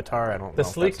your avatar, I don't know. The if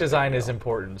sleek that's a design big is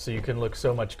important, so you can look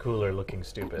so much cooler looking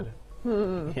stupid.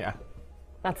 deal. Yeah.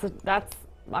 That's.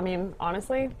 I mean,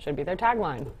 honestly, should be their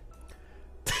tagline.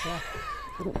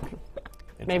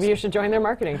 Maybe you should join their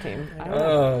marketing team. I don't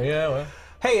know. Oh, yeah, well.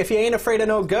 Hey, if you ain't afraid of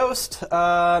no ghost,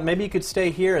 maybe you could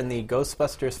stay here in the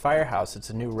Ghostbusters Firehouse.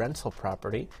 It's a new rental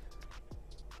property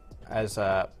as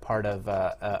part of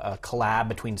a collab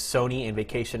between Sony and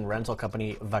vacation rental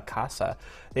company Vacasa.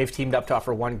 They've teamed up to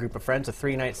offer one group of friends a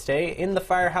 3-night stay in the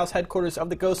Firehouse headquarters of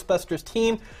the Ghostbusters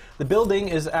team. The building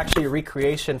is actually a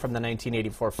recreation from the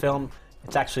 1984 film.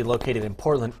 It's actually located in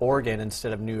Portland, Oregon,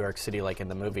 instead of New York City like in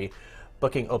the movie.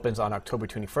 Booking opens on October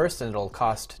 21st, and it'll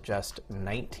cost just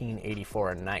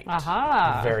 $19.84 a night.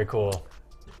 Aha. Very cool.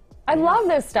 I love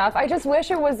this stuff. I just wish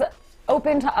it was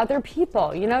open to other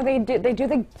people. You know, they do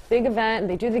the big event,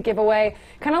 they do the giveaway.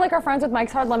 Kind of like our friends with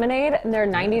Mike's Hard Lemonade, and their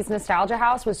 90s nostalgia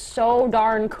house was so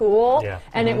darn cool. Yeah.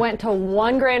 And it went to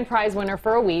one grand prize winner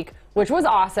for a week, which was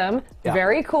awesome. Yeah.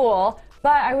 Very cool.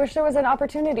 But I wish there was an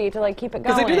opportunity to like keep it going.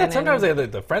 Because they do that sometimes. They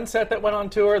had the Friends set that went on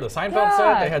tour, the Seinfeld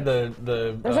set. They had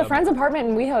the There's a Friends apartment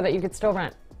in WeHo that you could still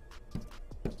rent.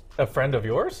 A friend of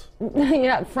yours?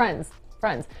 Yeah, Friends.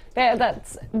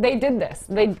 They did this.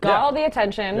 They got all the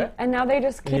attention, and now they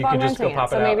just keep You on can just go renting it. pop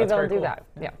So it out. maybe That's they'll very do cool. that.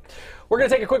 Yeah. We're going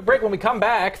to take a quick break. When we come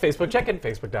back, Facebook check-in,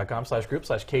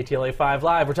 facebook.com/group/KTLA5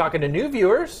 Live. We're talking to new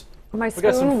viewers. My We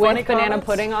got some spoon funny with banana comments.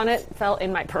 pudding on it fell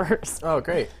in my purse. Oh,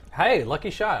 great. Hey, lucky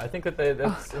shot. I think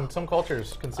that's in some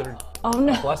cultures considered Oh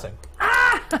no, a blessing.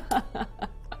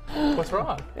 What's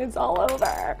wrong? it's all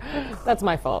over. That's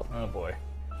my fault. Oh, boy.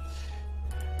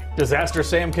 Disaster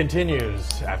Sam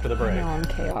continues after the break. No, I'm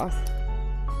chaos.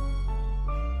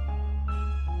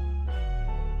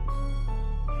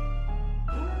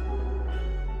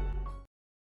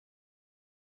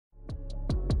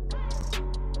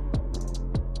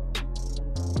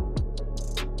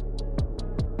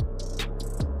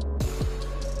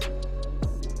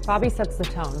 Bobby sets the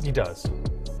tone. He does.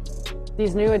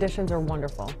 These new additions are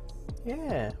wonderful.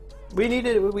 Yeah.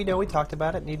 We talked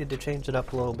about it, needed to change it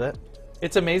up a little bit.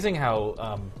 It's amazing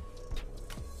how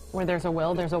Where there's a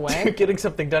will, there's a way. getting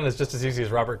something done is just as easy as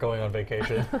Robert going on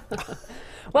vacation.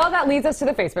 Well, that leads us to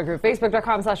the Facebook group,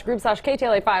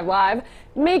 facebook.com/group/KTLA5 Live.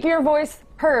 Make your voice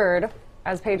heard,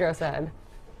 as Pedro said,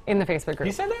 in the Facebook group.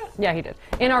 He said that? Yeah, he did.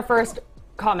 In our first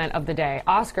comment of the day,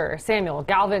 Oscar Samuel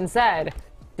Galvin said,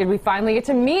 "Did we finally get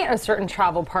to meet a certain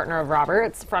travel partner of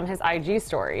Robert's from his IG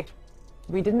story?"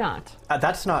 We did not.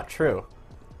 That's not true.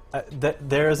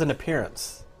 There is an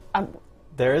appearance.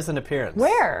 There is an appearance.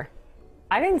 Where?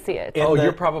 I didn't see it. Oh, the-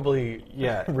 you're probably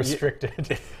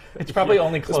restricted. It's probably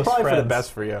only close It's probably friends. for the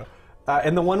best for you.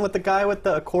 And the one with the guy with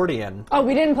the accordion. Oh,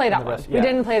 we didn't play that one. rest- We yeah.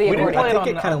 didn't play the We didn't accordion. play it I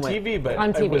think on, it kinda on went- TV, but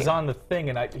On TV. it was on the thing,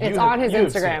 and It's on his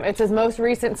you've seen Instagram. it. It's his most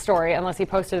recent story, unless he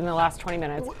posted in the last 20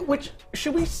 minutes. Which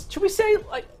should we say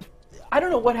like I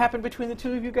don't know what happened between the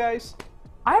two of you guys,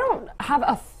 I don't have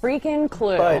a freaking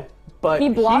clue. but he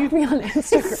blocked me on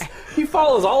Instagram. He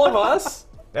follows all of us,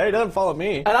 Hey, he doesn't follow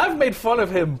me. and I've made fun of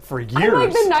him for years. I'm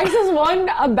like the nicest one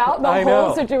about the I whole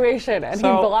know. situation, and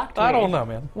So, he blocked me. I don't know,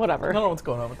 man. Whatever. I don't know what's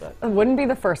going on with that. It wouldn't be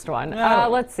the first one. No.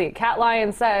 Let's see. Cat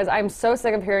Lion says, "I'm so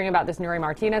sick of hearing about this Nuri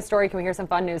Martinez story. Can we hear some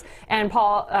fun news?" And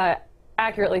Paul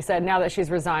accurately said, "Now that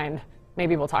she's resigned,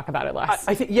 maybe we'll talk about it less."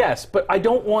 I think yes, but I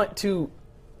don't want to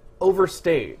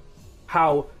overstate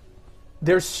how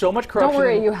there's so much corruption. Don't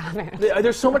worry, you haven't.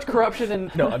 There's so much corruption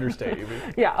in understate. You mean.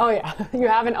 Yeah. Oh yeah. You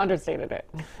haven't understated it.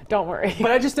 Don't worry.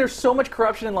 But there's so much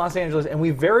corruption in Los Angeles, and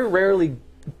we very rarely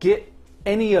get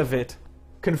any of it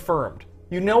confirmed.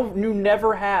 You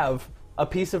never have a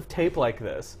piece of tape like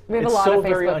this. We have it's a lot so of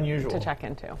very Facebook unusual to check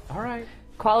into. All right.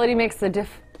 Quality makes the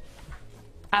diff.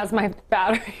 As my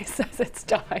battery says it's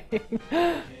dying.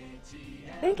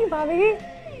 Thank you, Bobby.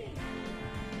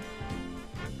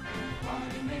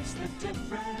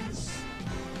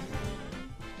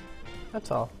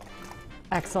 That's all.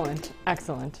 Excellent.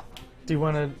 Excellent. Do you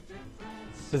want to?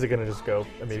 Is it going to just go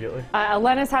immediately?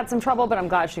 Lena's had some trouble, but I'm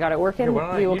glad she got it working. Here, why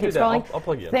don't We will you do keep that? scrolling. I'll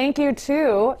plug you in. Thank you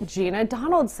to Gina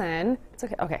Donaldson. It's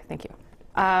okay. Okay, thank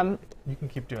you. You can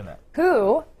keep doing that.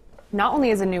 Who not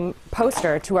only is a new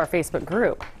poster to our Facebook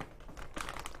group,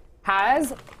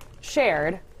 has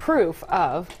shared proof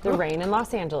of the rain in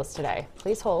Los Angeles today.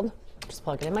 Please hold. Just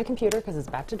plug it in my computer because it's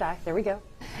about to die. There we go.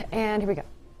 And here we go.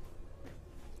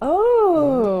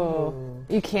 Oh,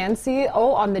 you can see,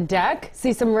 on the deck,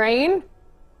 see some rain.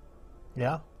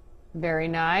 Yeah. Very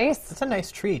nice. It's a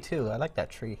nice tree, too. I like that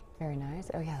tree. Very nice.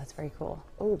 Oh, yeah, that's very cool.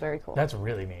 Oh, very cool. That's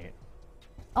really neat.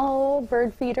 Oh,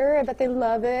 bird feeder. I bet they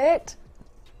love it.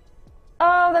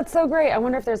 Oh, that's so great. I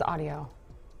wonder if there's audio.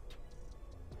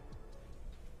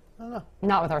 I don't know.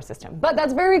 Not with our system. But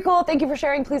that's very cool. Thank you for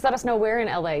sharing. Please let us know where in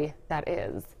LA that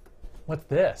is. What's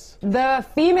this? The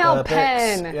female The Bix.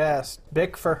 pen. Yes.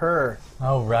 Bic for her.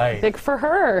 Oh, right. Big for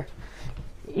her.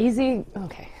 Easy.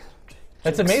 Okay.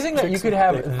 It's amazing that you Chicks could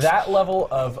and have Bics. that level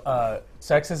of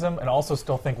sexism and also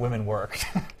still think women work.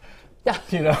 Yeah.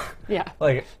 You know? Yeah.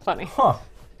 Like, Funny. huh.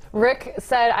 Rick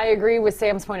said, I agree with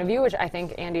Sam's point of view, which I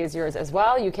think, Andy, is yours as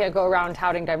well. You can't go around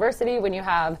touting diversity when you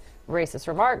have racist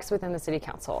remarks within the city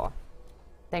council.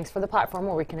 Thanks for the platform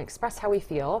where we can express how we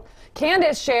feel.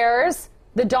 Candace shares,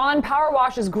 the Dawn Power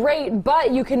Wash is great,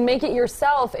 but you can make it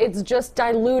yourself. It's just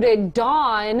diluted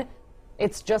Dawn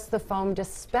It's just the foam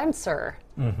dispenser.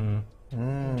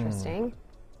 Interesting.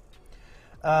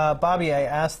 Bobby, I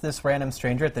asked this random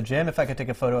stranger at the gym if I could take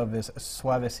a photo of his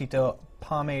Suavecito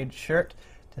pomade shirt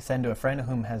to send to a friend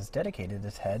whom has dedicated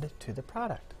his head to the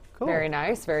product. Cool. Very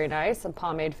nice, very nice. A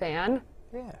pomade fan.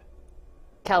 Yeah.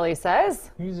 Kelly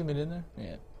says. Can you zoom it in there?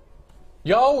 Yeah.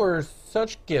 Y'all were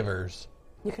such givers.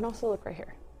 You can also look right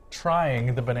here.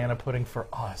 Trying the banana pudding for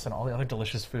us and all the other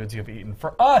delicious foods you've eaten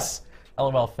for us.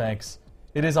 LOL, thanks.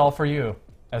 It is all for you,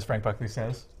 as Frank Buckley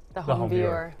says. The home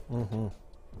viewer.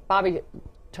 Bobby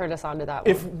turned us on to that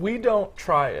one. If we don't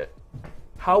try it,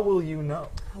 how will you know?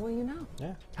 How will you know?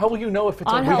 Yeah. How will you know if it's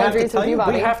On we Hell have to Agrees tell with you, you,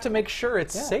 Bobby. we have to make sure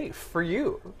it's safe for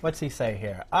you. What's he say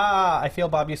here? I feel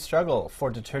Bobby's struggle. For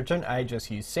detergent, I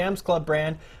just use Sam's Club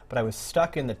brand, but I was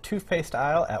stuck in the toothpaste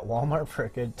aisle at Walmart for a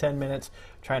good 10 minutes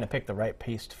trying to pick the right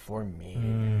paste for me.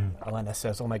 Elena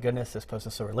says, oh my goodness, this post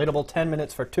is so relatable. 10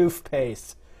 minutes for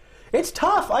toothpaste. It's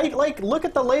tough. I look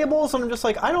at the labels and I'm just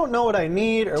like, I don't know what I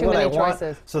need or Too what I many want.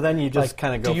 choices. So then you just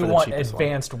kind of go Do you for the want cheapest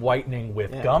advanced whitening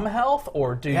with gum health,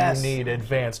 or do Yes. you need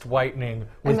advanced whitening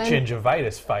with then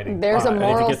gingivitis fighting? there's a one. And if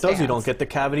moral you get those, you don't stance. get the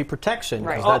cavity protection. 'Cause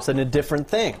Right. That's a different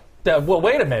thing. Well,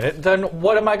 wait a minute. Then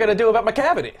what am I going to do about my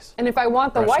cavities? And if I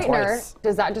want the Brush whitener, twice.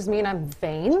 does that just mean I'm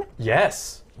vain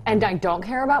Yes. and I don't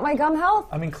care about my gum health?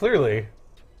 I mean, clearly.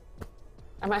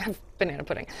 I might have banana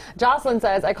pudding. Jocelyn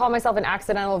says, I call myself an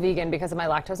accidental vegan because of my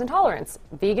lactose intolerance.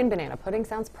 Vegan banana pudding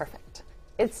sounds perfect.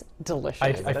 It's delicious.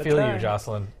 I feel you,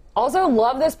 Jocelyn. Also,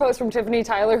 love this post from Tiffany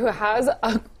Tyler, who has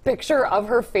a picture of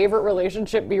her favorite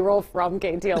relationship B-roll from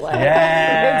KTLA.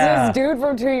 Yeah. It's this dude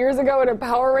from 2 years ago in a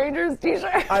Power Rangers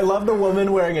t-shirt. I love the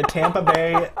woman wearing a Tampa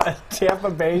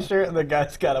Bay shirt, and the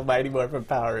guy's got a Mighty Morphin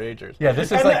Power Rangers. Yeah,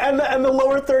 this is and like- and the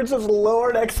lower third says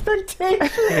lowered expectations.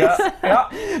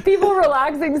 Yeah. People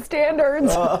relaxing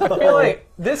standards. I feel like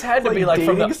this had to Like be like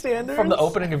from dating standards? the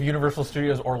opening of Universal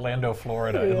Studios Orlando,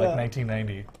 Florida in like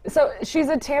 1990. So she's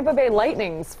a Tampa Bay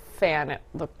Lightning's fan, it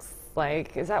looks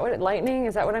like. Is that what Lightning?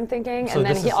 Is that what I'm thinking? So and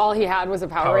then this is all he had was a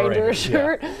Power Power Ranger Rangers, yeah.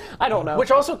 shirt. I don't know.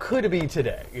 Which also could be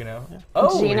today, you know?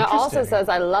 Oh, Gina also interesting. says,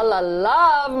 I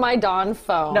love my Dawn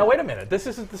phone. Now, wait a minute. This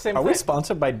isn't the same Are thing. we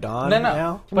sponsored by Dawn No.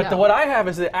 now? But No. what I have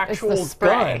is the actual spray.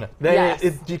 gun. Yes.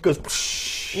 It goes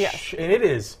psh, Yes. and it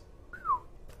is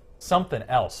something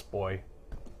else, boy.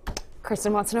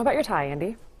 Kristen wants to know about your tie,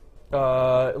 Andy.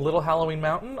 Little Halloween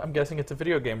Mountain. I'm guessing it's a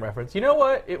video game reference. You know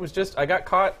what? It was just I got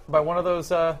caught by one of those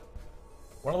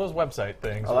website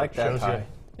things. I like where it that shows you- tie.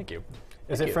 Thank you.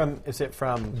 Is it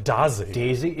from Daisy?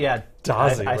 Daisy? Yeah,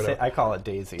 Daisy, I call it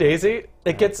Daisy. Daisy.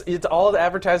 It's all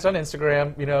advertised on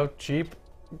Instagram. You know, cheap,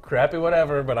 crappy,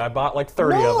 whatever. But I bought like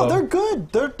 30 of No, them. they're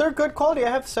good. They're good quality. I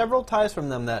have several ties from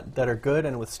them that are good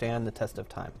and withstand the test of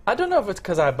time. I don't know if it's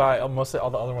because I buy mostly all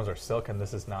the other ones are silk and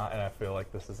this is not, and I feel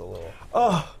like this is a little.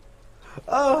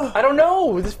 I don't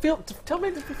know. Tell me.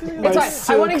 It's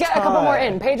fine. I want to get a couple more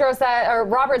in.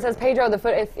 Robert says, Pedro,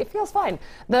 it feels fine.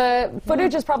 The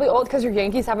footage is probably old because your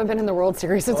Yankees haven't been in the World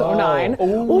Series since 09.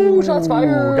 Ooh, shots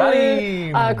fired. Got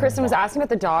him. Kristen was asking about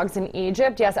the dogs in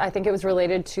Egypt. Yes, I think it was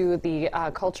related to the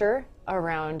culture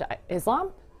around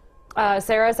Islam.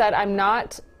 Sarah said,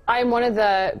 I'm one of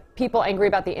the people angry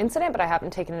about the incident, but I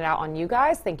haven't taken it out on you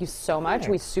guys. Thank you so much.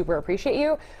 We super appreciate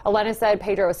you. Elena said,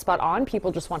 Pedro is spot on.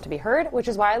 People just want to be heard, which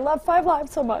is why I love 5 Live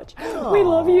so much. We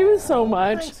love you so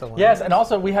much. Yes, and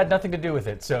also we had nothing to do with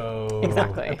it, so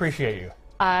Exactly. I appreciate you.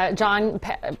 John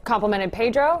complimented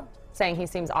Pedro, saying he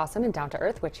seems awesome and down to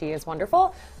earth, which he is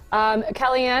wonderful.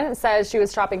 Kellyanne says she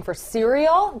was shopping for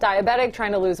cereal, diabetic,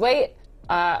 trying to lose weight.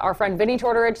 Our friend Vinny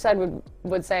Tortorich said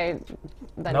would say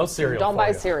that No cereal don't for buy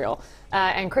you. cereal.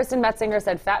 And Kristen Metzinger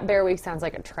said Fat Bear Week sounds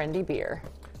like a trendy beer.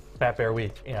 Fat Bear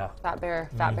Week, yeah. Fat Bear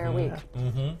Week.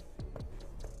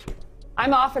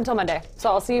 I'm off until Monday, so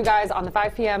I'll see you guys on the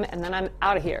 5 p.m. and then I'm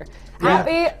out of here.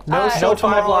 Happy No show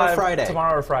tomorrow or Friday.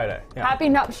 Tomorrow or Friday. Happy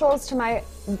nuptials to my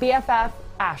BFF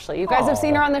Ashley. You guys have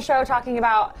seen her on the show talking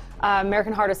about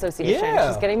American Heart Association. Yeah.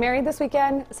 She's getting married this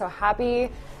weekend, so happy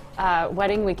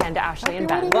wedding weekend to Ashley and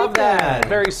Ben. Love that.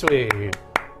 Very sweet.